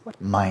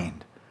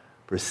mind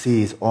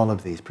precedes all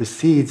of these,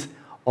 precedes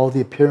all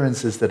the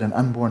appearances that an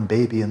unborn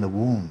baby in the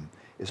womb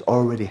is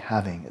already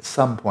having at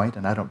some point,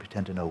 and I don't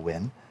pretend to know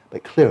when,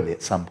 but clearly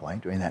at some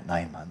point during that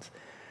 9 months,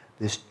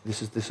 this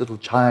little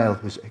child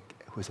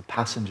who's a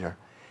passenger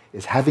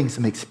is having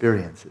some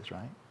experiences,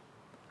 right?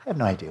 I have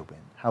no idea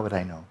when. How would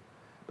I know?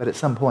 But at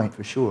some point,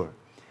 for sure.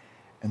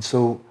 And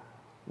so,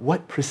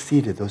 what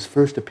preceded those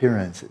first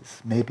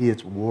appearances? Maybe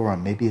it's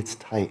warm, maybe it's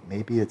tight,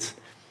 maybe it's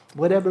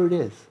whatever it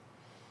is.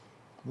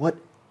 But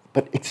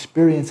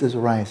experiences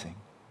arising.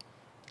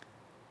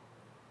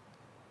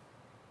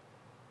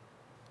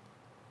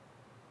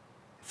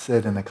 It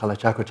said in the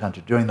Kalachakra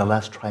Tantra, during the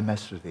last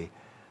trimester, the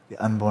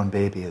unborn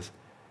baby is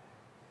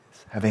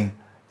having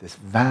this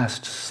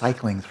vast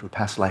cycling through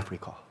past life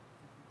recall.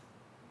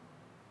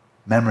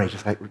 Memory,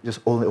 just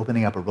only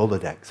opening up a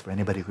Rolodex, for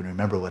anybody who can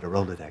remember what a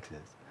Rolodex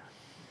is.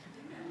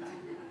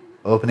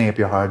 Opening up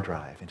your hard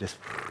drive and just...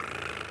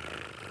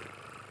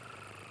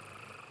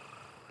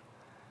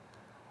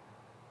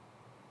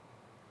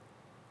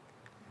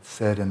 It's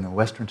said in the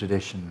Western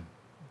tradition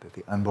that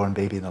the unborn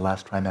baby in the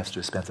last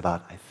trimester spends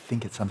about, I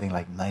think it's something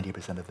like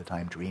 90% of the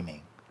time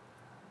dreaming.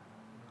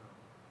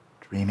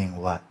 Dreaming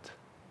what?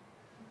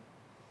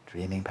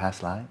 Dreaming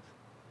past lives?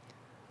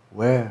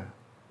 Where?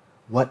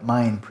 What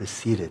mind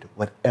preceded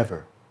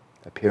whatever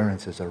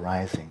appearances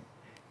arising,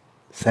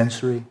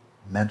 sensory,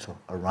 mental,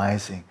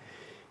 arising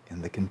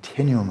in the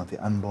continuum of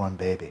the unborn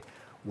baby?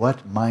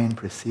 What mind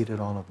preceded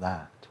all of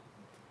that?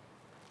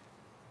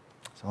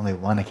 There's only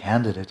one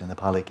candidate in the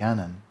Pali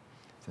Canon,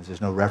 since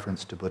there's no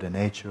reference to Buddha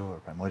nature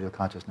or primordial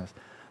consciousness,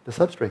 the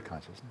substrate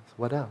consciousness.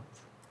 What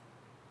else?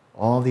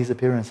 All these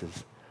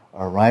appearances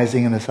are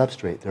arising in the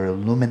substrate. They're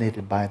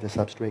illuminated by the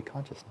substrate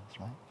consciousness,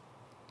 right?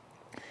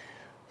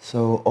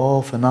 So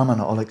all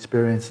phenomena, all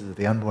experiences of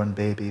the unborn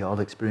baby, all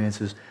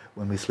experiences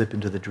when we slip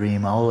into the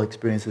dream, all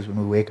experiences when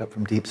we wake up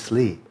from deep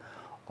sleep,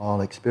 all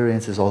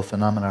experiences, all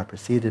phenomena are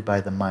preceded by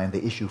the mind.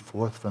 They issue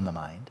forth from the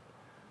mind.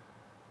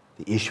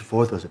 They issue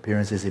forth, those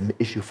appearances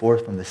issue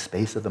forth from the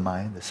space of the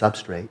mind, the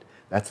substrate.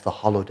 That's the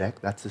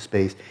holodeck. That's the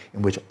space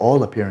in which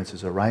all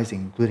appearances are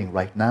rising, including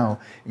right now,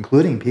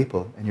 including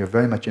people, and you're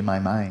very much in my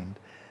mind,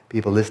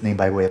 people listening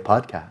by way of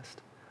podcast.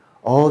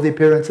 All the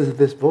appearances of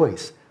this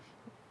voice.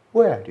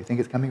 Where? Do you think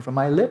it's coming from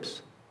my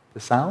lips? The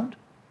sound?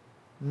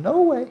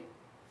 No way.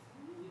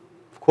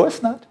 Of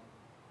course not.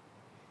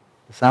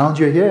 The sounds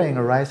you're hearing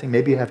are arising.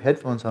 Maybe you have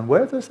headphones on.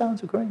 Where are those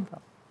sounds occurring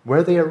from? Where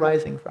are they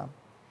arising from?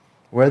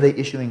 Where are they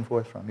issuing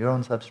forth from? Your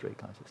own substrate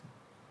consciousness.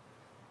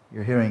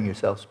 You're hearing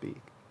yourself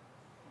speak.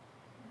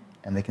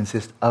 And they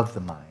consist of the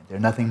mind. They're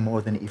nothing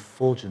more than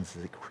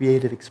effulgences,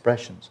 creative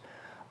expressions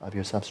of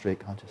your substrate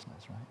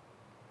consciousness,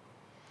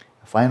 right?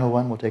 The final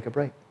one, we'll take a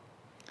break.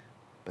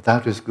 But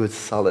that was good,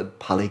 solid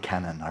Pali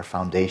Canon, our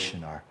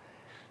foundation, our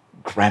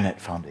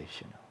granite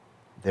foundation.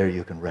 There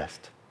you can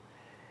rest.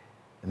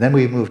 And then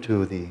we move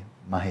to the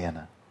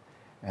Mahayana.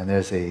 And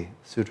there's a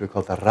sutra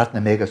called the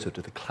Ratnamega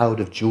Sutra, the Cloud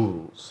of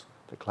Jewels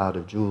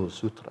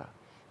Sutra,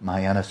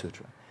 Mahayana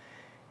Sutra.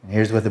 And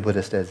here's what the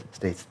Buddha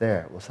states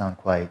there. It will sound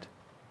quite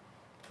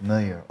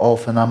familiar. All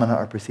phenomena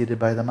are preceded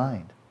by the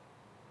mind.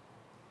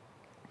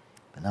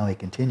 But now he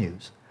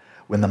continues.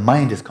 When the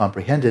mind is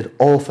comprehended,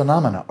 all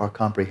phenomena are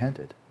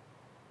comprehended.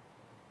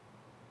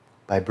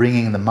 By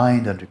bringing the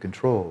mind under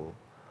control,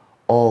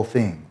 all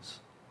things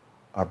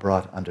are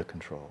brought under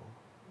control.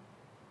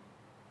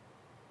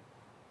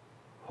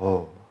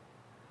 Oh,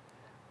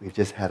 we've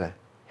just had a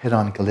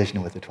head-on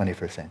collision with the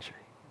 21st century.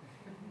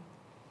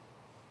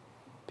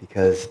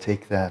 Because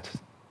take that,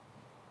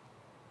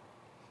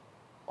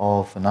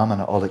 all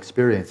phenomena, all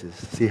experiences,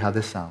 see how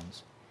this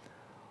sounds.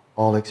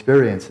 All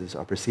experiences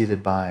are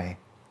preceded by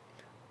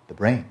the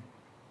brain.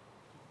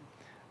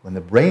 When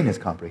the brain is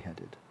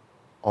comprehended,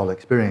 all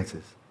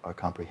experiences are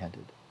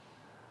comprehended.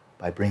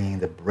 By bringing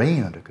the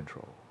brain under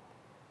control,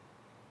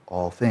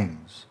 all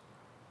things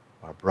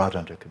are brought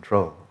under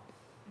control.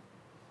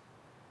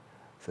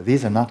 So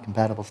these are not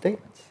compatible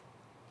statements.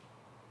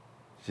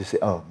 You say,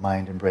 oh,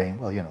 mind and brain,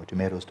 well,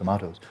 tomatoes,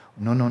 tomatoes.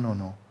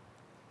 No.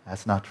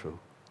 That's not true.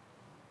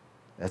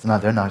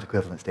 They're not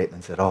equivalent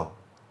statements at all.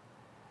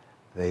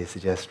 They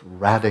suggest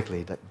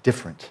radically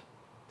different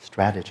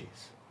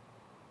strategies,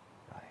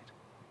 right?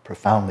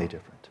 Profoundly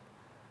different.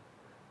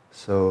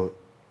 So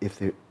if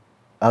the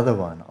other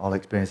one, all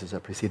experiences are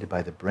preceded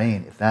by the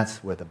brain, if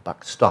that's where the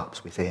buck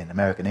stops, we say in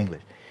American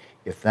English,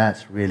 if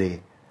that's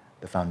really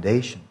the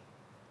foundation,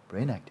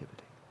 brain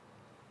activity,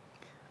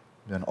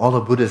 then all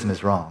of Buddhism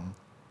is wrong,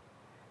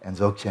 and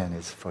Dzogchen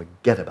is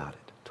forget about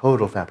it.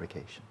 Total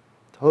fabrication,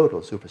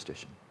 total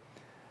superstition.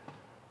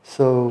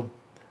 So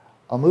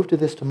I'll move to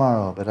this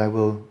tomorrow, but I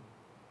will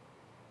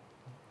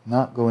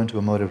not go into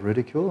a mode of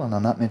ridicule, and I'll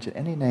not mention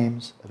any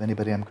names of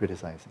anybody I'm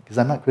criticizing, because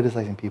I'm not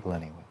criticizing people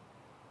anyway.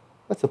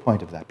 What's the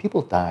point of that?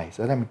 People die,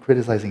 so I'm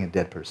criticizing a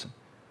dead person.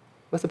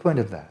 What's the point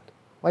of that?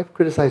 Why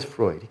criticize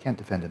Freud? He can't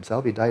defend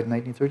himself. He died in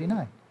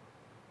 1939.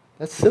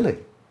 That's silly.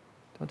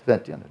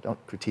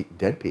 Don't critique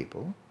dead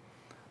people,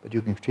 but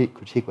you can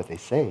critique what they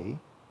say,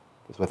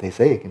 because what they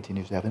say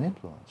continues to have an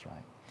influence,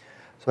 right?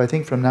 So I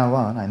think from now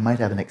on, I might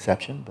have an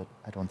exception, but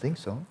I don't think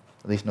so,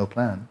 at least no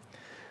plan.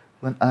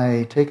 When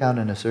I take out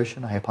an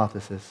assertion, a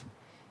hypothesis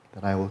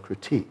that I will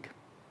critique,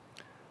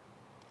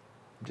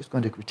 I'm just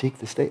going to critique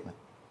the statement.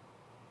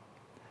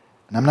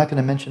 And I'm not going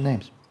to mention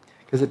names,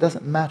 because it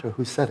doesn't matter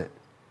who said it.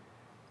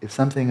 If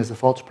something is a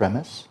false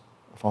premise,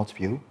 a false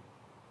view,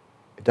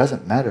 it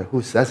doesn't matter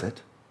who says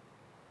it.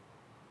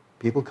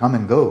 People come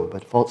and go,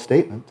 but false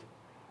statement,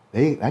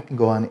 that can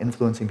go on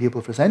influencing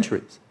people for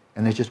centuries.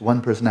 And there's just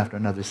one person after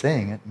another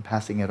saying it and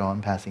passing it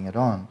on, passing it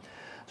on.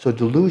 So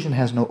delusion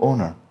has no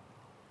owner.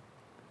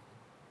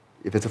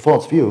 If it's a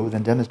false view,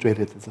 then demonstrate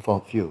it it's a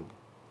false view.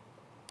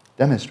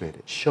 Demonstrate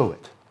it, show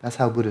it. That's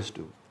how Buddhists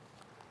do.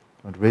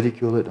 Don't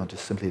ridicule it, don't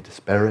just simply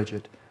disparage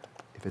it.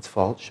 If it's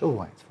false, show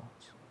why it's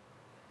false.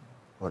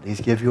 Or at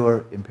least give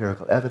your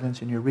empirical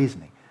evidence in your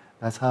reasoning.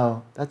 That's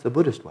the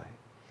Buddhist way.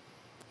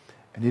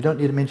 And you don't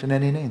need to mention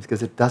any names,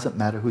 because it doesn't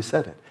matter who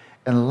said it.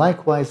 And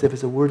likewise, if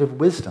it's a word of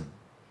wisdom,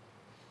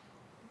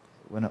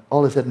 when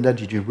all is said and done,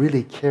 did you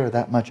really care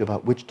that much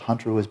about which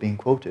tantra was being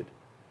quoted?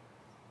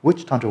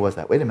 Which tantra was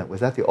that? Wait a minute,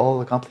 was that the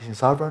all-accomplishing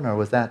sovereign, or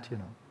was that, Do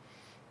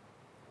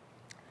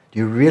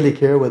you really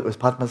care whether it was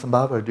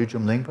Padmasambhava or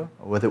Dujum Lingpa,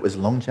 or whether it was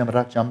Longchen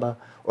Rakchamba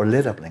or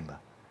Ledap Lingpa?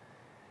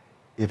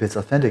 If it's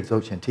authentic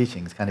Dzogchen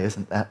teachings,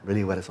 isn't that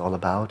really what it's all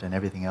about, and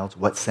everything else?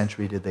 What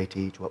century did they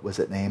teach? What was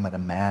it named? A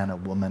man, a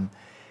woman?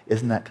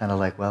 Isn't that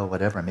like, well,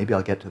 whatever, maybe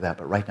I'll get to that,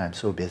 but right now I'm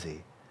so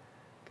busy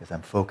because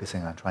I'm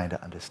focusing on trying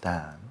to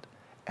understand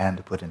and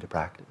to put into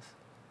practice,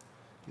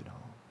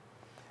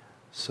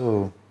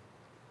 So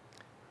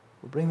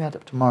we'll bring that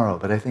up tomorrow,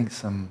 but I think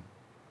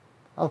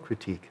I'll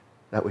critique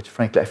that which,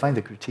 frankly, I find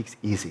the critiques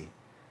easy,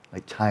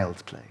 like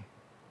child's play.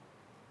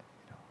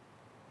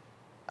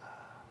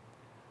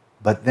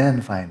 But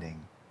then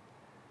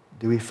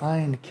do we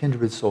find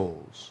kindred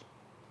souls?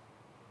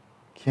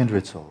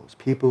 Kindred souls,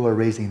 people who are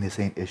raising the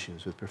same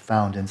issues with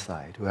profound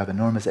insight, who have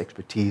enormous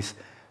expertise,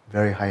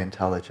 very high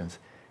intelligence,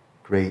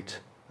 great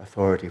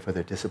authority for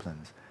their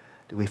disciplines.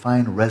 Do we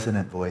find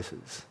resonant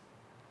voices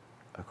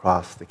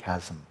across the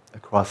chasm,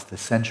 across the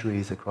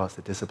centuries, across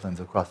the disciplines,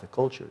 across the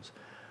cultures,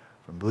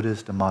 from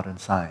Buddhist to modern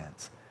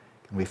science?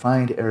 Can we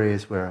find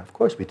areas where, of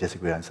course, we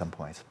disagree on some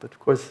points, but of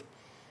course,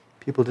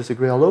 people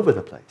disagree all over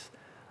the place.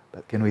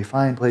 But can we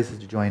find places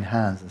to join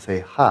hands and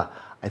say, I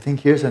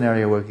think here's an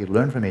area where we could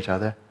learn from each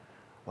other.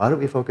 Why don't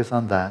we focus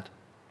on that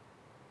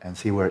and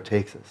see where it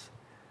takes us?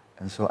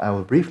 And so I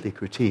will briefly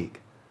critique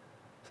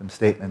some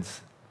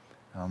statements.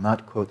 I'll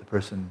not quote the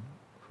person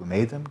who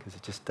made them, because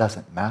it just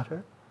doesn't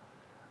matter.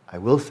 I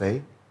will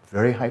say,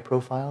 very high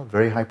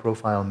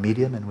profile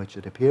medium in which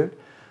it appeared.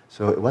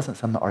 So it wasn't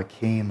some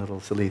arcane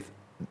little silly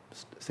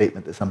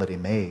statement that somebody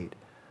made,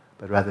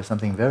 but rather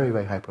something very,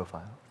 very high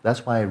profile.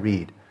 That's why I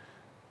read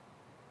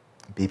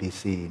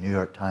BBC, New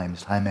York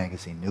Times, Time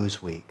Magazine,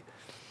 Newsweek,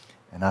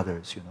 and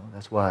others,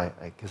 That's why,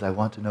 because I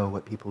want to know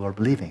what people are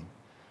believing.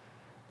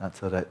 Not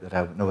so that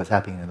I know what's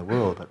happening in the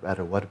world, but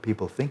rather what do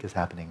people think is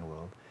happening in the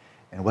world.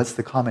 And what's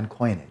the common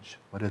coinage?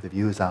 What are the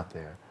views out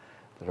there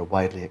that are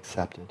widely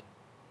accepted?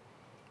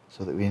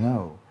 So that we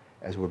know,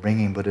 as we're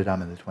bringing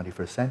Buddhism in the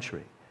 21st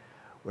century,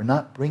 we're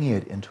not bringing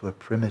it into a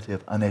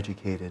primitive,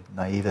 uneducated,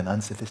 naive, and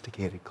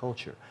unsophisticated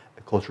culture,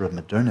 a culture of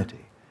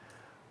modernity.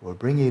 We're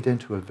bringing it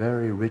into a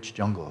very rich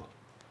jungle.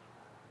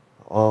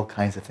 All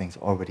kinds of things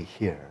already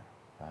here.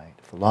 Right?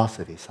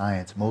 Philosophy,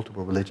 science,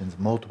 multiple religions,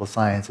 multiple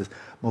sciences,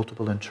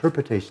 multiple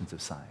interpretations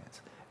of science,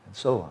 and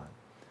so on.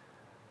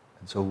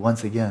 And so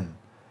once again,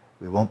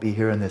 we won't be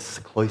here in this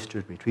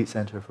cloistered retreat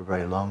center for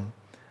very long.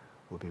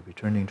 We'll be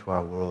returning to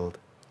our world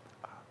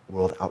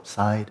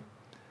outside,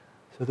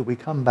 so that we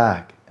come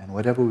back and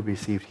whatever we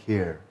received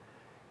here,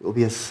 it will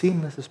be as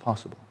seamless as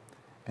possible.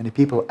 And if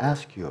people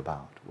ask you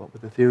about what were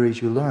the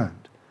theories you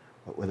learned,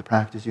 what were the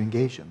practices you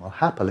engaged in, well,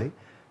 happily,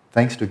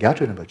 thanks to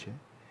Gyatso Rinpoche,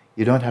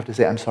 you don't have to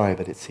say, I'm sorry,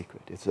 but it's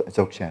secret. It's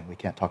Dzogchen. We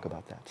can't talk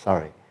about that.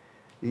 Sorry.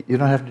 You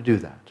don't have to do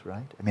that,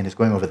 right? I mean, it's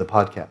going over the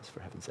podcast,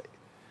 for heaven's sake.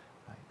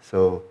 Right?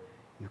 So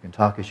you can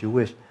talk as you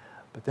wish.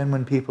 But then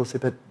when people say,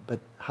 but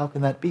how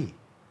can that be?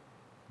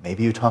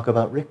 Maybe you talk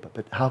about Rigpa,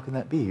 but how can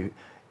that be?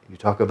 You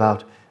talk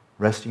about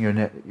resting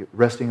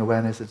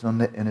awareness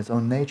in its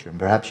own nature, and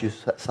perhaps you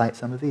cite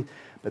some of these.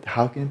 But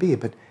how can it be?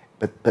 But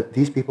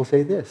these people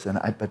say this, and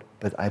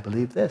I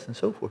believe this, and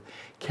so forth.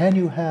 Can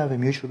you have a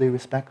mutually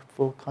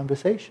respectful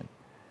conversation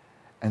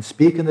and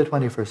speak in the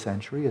 21st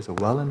century as a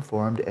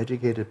well-informed,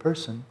 educated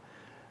person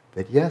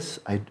that yes,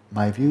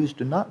 my views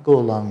do not go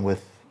along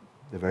with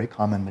the very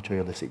common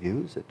materialistic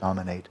views that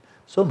dominate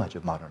so much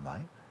of modern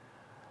life.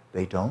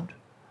 They don't.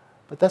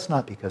 But that's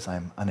not because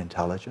I'm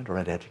unintelligent or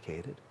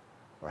uneducated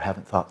or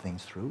haven't thought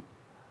things through.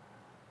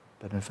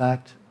 But in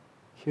fact,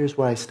 here's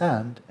where I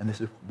stand, and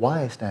this is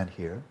why I stand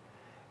here,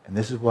 and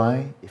this is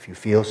why, if you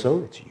feel so,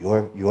 it's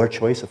your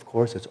choice, of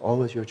course, it's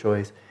always your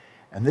choice,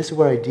 and this is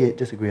where I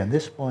disagree on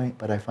this point,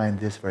 but I find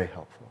this very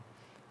helpful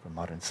for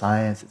modern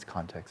science, its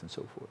context, and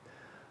so forth,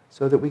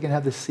 so that we can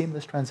have this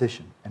seamless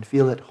transition and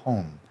feel at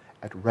home,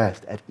 at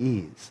rest, at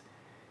ease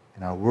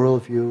in our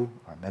worldview,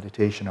 our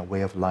meditation, our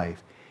way of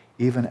life,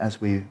 even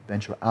as we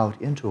venture out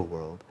into a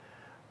world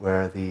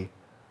where the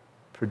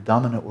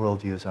predominant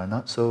worldviews are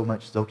not so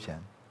much Dzogchen,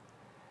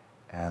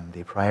 and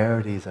the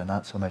priorities are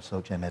not so much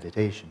Dzogchen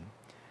meditation,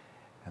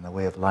 and the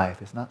way of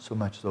life is not so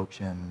much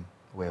Dzogchen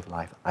way of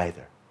life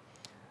either.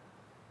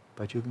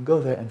 But you can go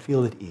there and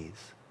feel at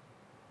ease.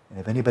 And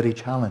if anybody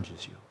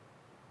challenges you,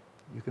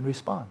 you can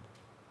respond.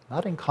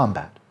 Not in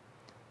combat,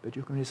 but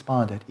you can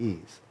respond at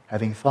ease,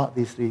 having thought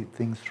these three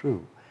things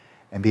through,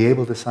 and be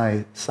able to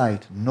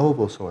cite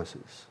noble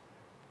sources,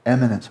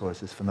 eminent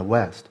sources from the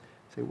West.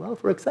 Say, well,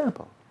 for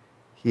example,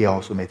 he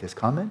also made this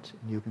comment,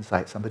 and you can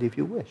cite somebody if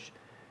you wish,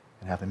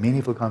 and have a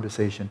meaningful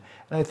conversation.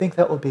 And I think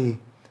that will be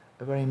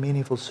a very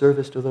meaningful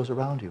service to those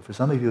around you. For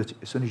some of you,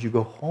 as soon as you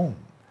go home,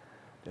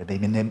 there may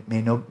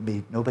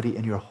be nobody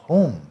in your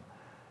home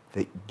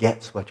that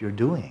gets what you're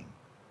doing,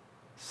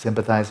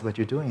 sympathizes with what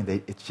you're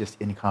doing. It's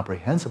just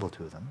incomprehensible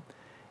to them.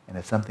 And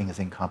if something is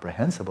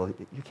incomprehensible,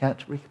 you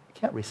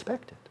can't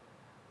respect it.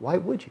 Why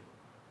would you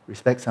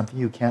respect something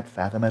you can't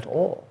fathom at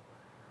all?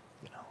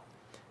 You know.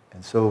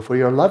 And so for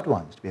your loved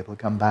ones to be able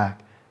to come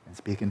back and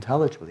speak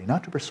intelligibly,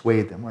 not to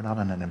persuade them, we're not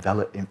on an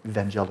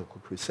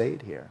evangelical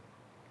crusade here,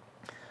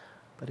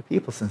 but if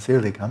people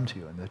sincerely come to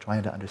you and they're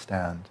trying to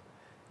understand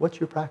what's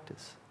your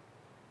practice,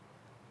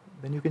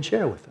 then you can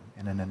share with them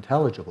in an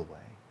intelligible way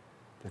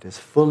that is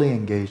fully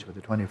engaged with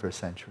the 21st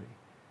century.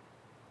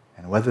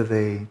 And whether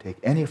they take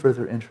any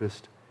further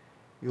interest,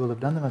 you will have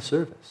done them a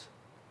service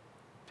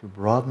to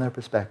broaden their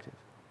perspective.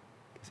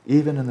 Because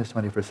even in this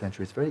 21st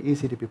century, it's very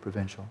easy to be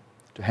provincial,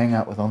 to hang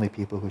out with only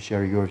people who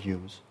share your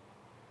views.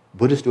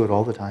 Buddhists do it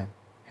all the time,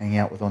 hanging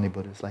out with only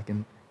Buddhists, like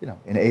in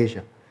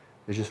Asia.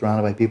 They're just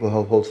surrounded by people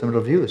who hold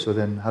similar views, so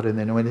then how do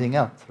they know anything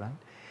else, right?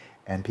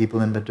 And people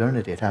in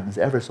modernity, it happens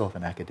ever so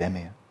often in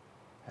academia,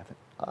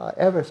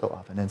 ever so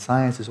often in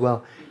science as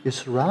well. You're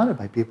surrounded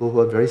by people who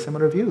have very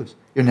similar views.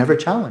 You're never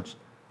challenged.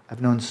 I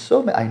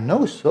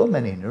know so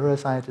many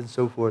neuroscientists and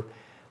so forth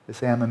that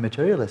say I'm a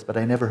materialist, but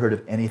I never heard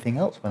of anything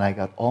else when I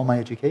got all my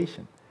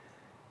education.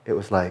 It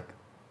was like,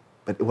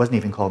 but it wasn't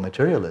even called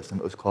materialism,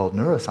 it was called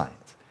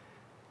neuroscience.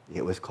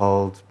 It was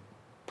called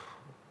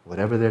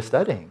whatever they're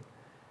studying.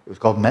 It was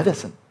called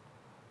medicine.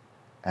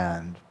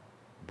 And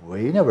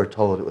we never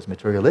told it was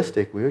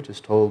materialistic. We were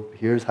just told,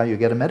 here's how you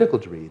get a medical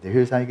degree.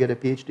 Here's how you get a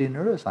PhD in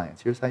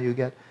neuroscience. Here's how you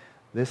get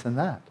this and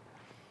that.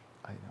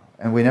 I know.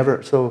 And we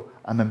never, so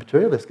I'm a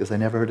materialist because I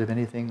never heard of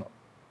anything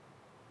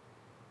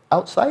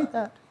outside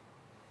that.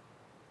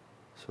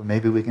 So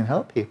maybe we can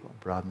help people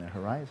broaden their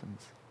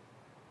horizons.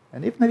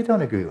 And even if they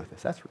don't agree with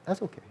us,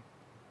 that's okay.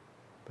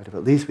 But if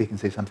at least we can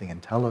say something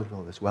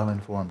intelligible that's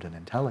well-informed and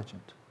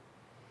intelligent,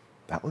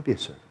 that would be a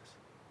service.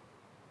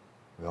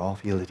 We all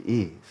feel at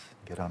ease,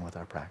 get on with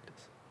our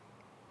practice.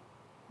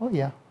 Oh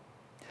yeah.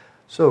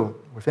 So,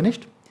 we're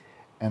finished.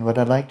 And what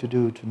I'd like to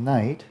do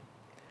tonight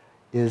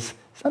is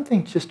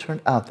something just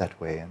turned out that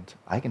way, and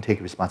I can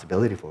take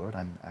responsibility for it.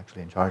 I'm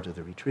actually in charge of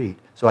the retreat,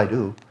 so I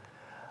do.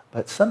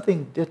 But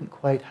something didn't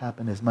quite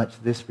happen as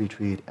much this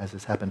retreat as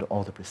has happened to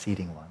all the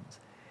preceding ones.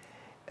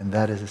 And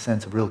that is a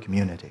sense of real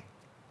community.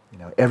 You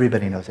know,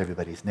 everybody knows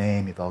everybody's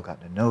name, you've all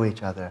gotten to know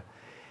each other.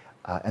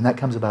 And that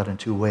comes about in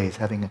two ways.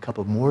 Having a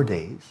couple more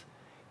days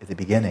at the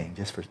beginning,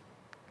 just for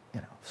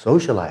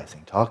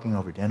socializing, talking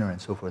over dinner and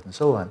so forth and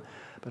so on,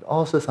 but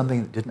also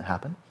something that didn't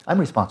happen. I'm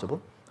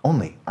responsible, I'm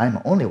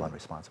the only one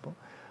responsible,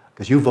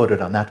 because you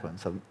voted on that one,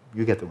 so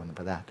you get the one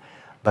for that.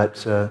 But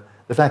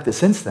the fact that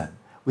since then,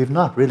 we've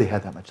not really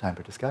had that much time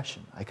for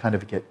discussion. I kind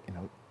of get,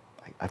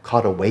 I've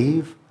caught a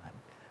wave, I'm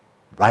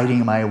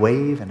riding my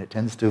wave, and it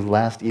tends to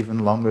last even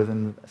longer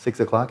than 6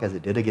 o'clock, as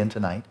it did again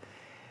tonight,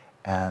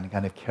 and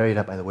kind of carried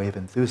up by the wave of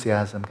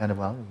enthusiasm,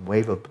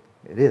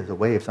 it is a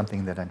wave,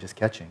 something that I'm just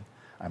catching,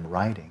 I'm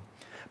riding.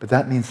 But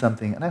that means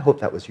something, and I hope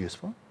that was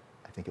useful.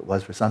 I think it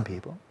was for some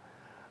people.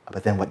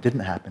 But then what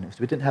didn't happen is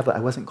I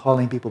wasn't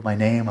calling people by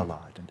name a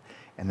lot,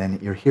 and then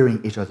you're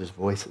hearing each other's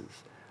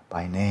voices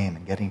by name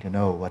and getting to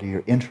know what are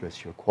your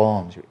interests, your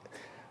qualms, your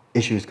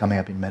issues coming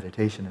up in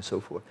meditation and so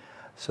forth.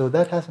 So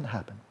that hasn't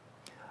happened.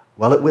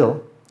 Well, it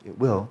will,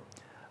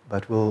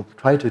 but we'll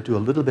try to do a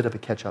little bit of a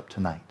catch-up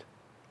tonight,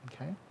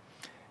 okay?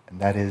 And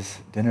that is,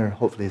 dinner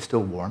hopefully is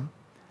still warm,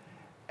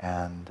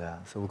 and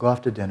so we'll go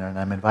off to dinner, and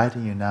I'm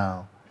inviting you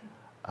now,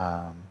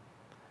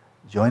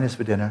 join us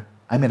for dinner.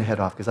 I'm going to head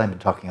off because I've been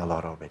talking a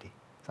lot already,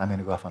 so I'm going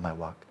to go off on my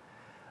walk.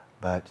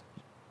 But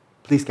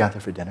please gather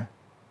for dinner,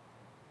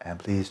 and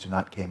please do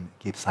not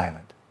keep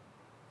silent.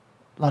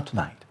 Not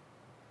tonight.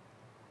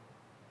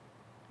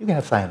 You can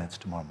have silence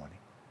tomorrow morning.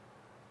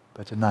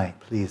 But tonight,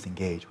 please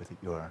engage with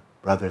your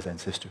brothers and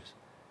sisters,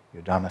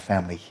 your Dharma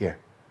family here.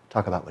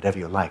 Talk about whatever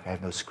you like. I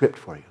have no script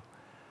for you.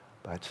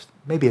 But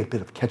maybe a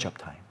bit of catch-up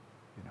time,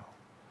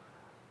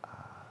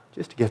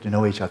 just to get to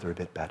know each other a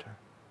bit better.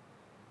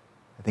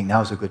 I think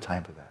now is a good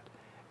time for that.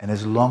 And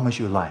as long as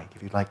you like,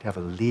 if you'd like to have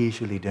a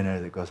leisurely dinner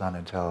that goes on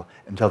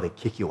until they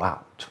kick you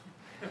out,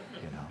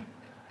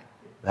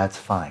 that's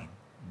fine.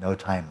 No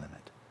time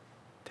limit.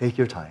 Take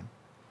your time.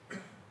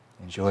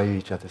 Enjoy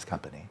each other's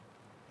company.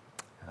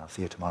 And I'll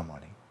see you tomorrow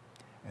morning.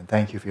 And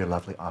thank you for your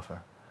lovely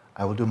offer.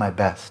 I will do my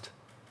best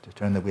to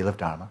turn the wheel of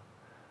Dharma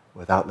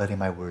without letting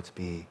my words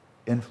be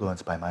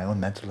influenced by my own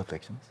mental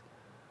afflictions.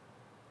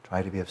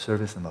 Try to be of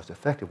service in the most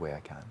effective way I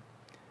can.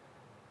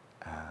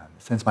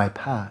 Since my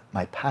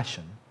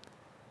passion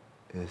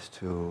is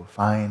to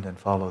find and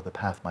follow the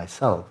path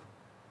myself,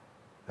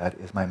 that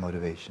is my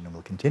motivation and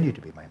will continue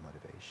to be my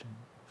motivation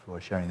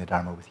for sharing the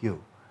Dharma with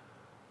you.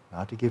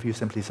 Not to give you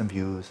simply some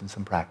views and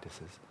some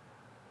practices,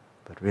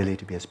 but really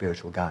to be a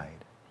spiritual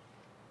guide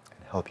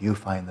and help you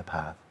find the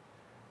path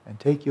and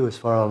take you as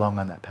far along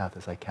on that path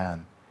as I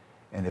can.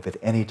 And if at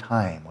any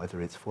time,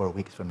 whether it's 4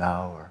 weeks from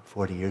now or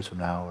 40 years from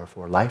now or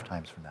 4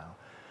 lifetimes from now,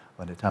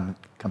 when it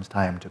comes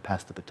time to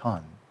pass the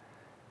baton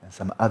and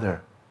some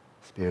other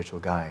spiritual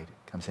guide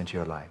comes into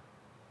your life,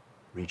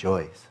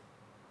 rejoice.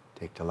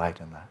 Take delight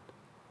in that.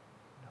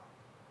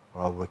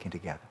 We're all working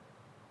together.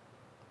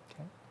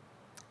 Okay?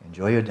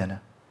 Enjoy your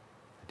dinner,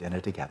 the dinner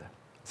together.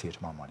 See you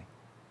tomorrow morning.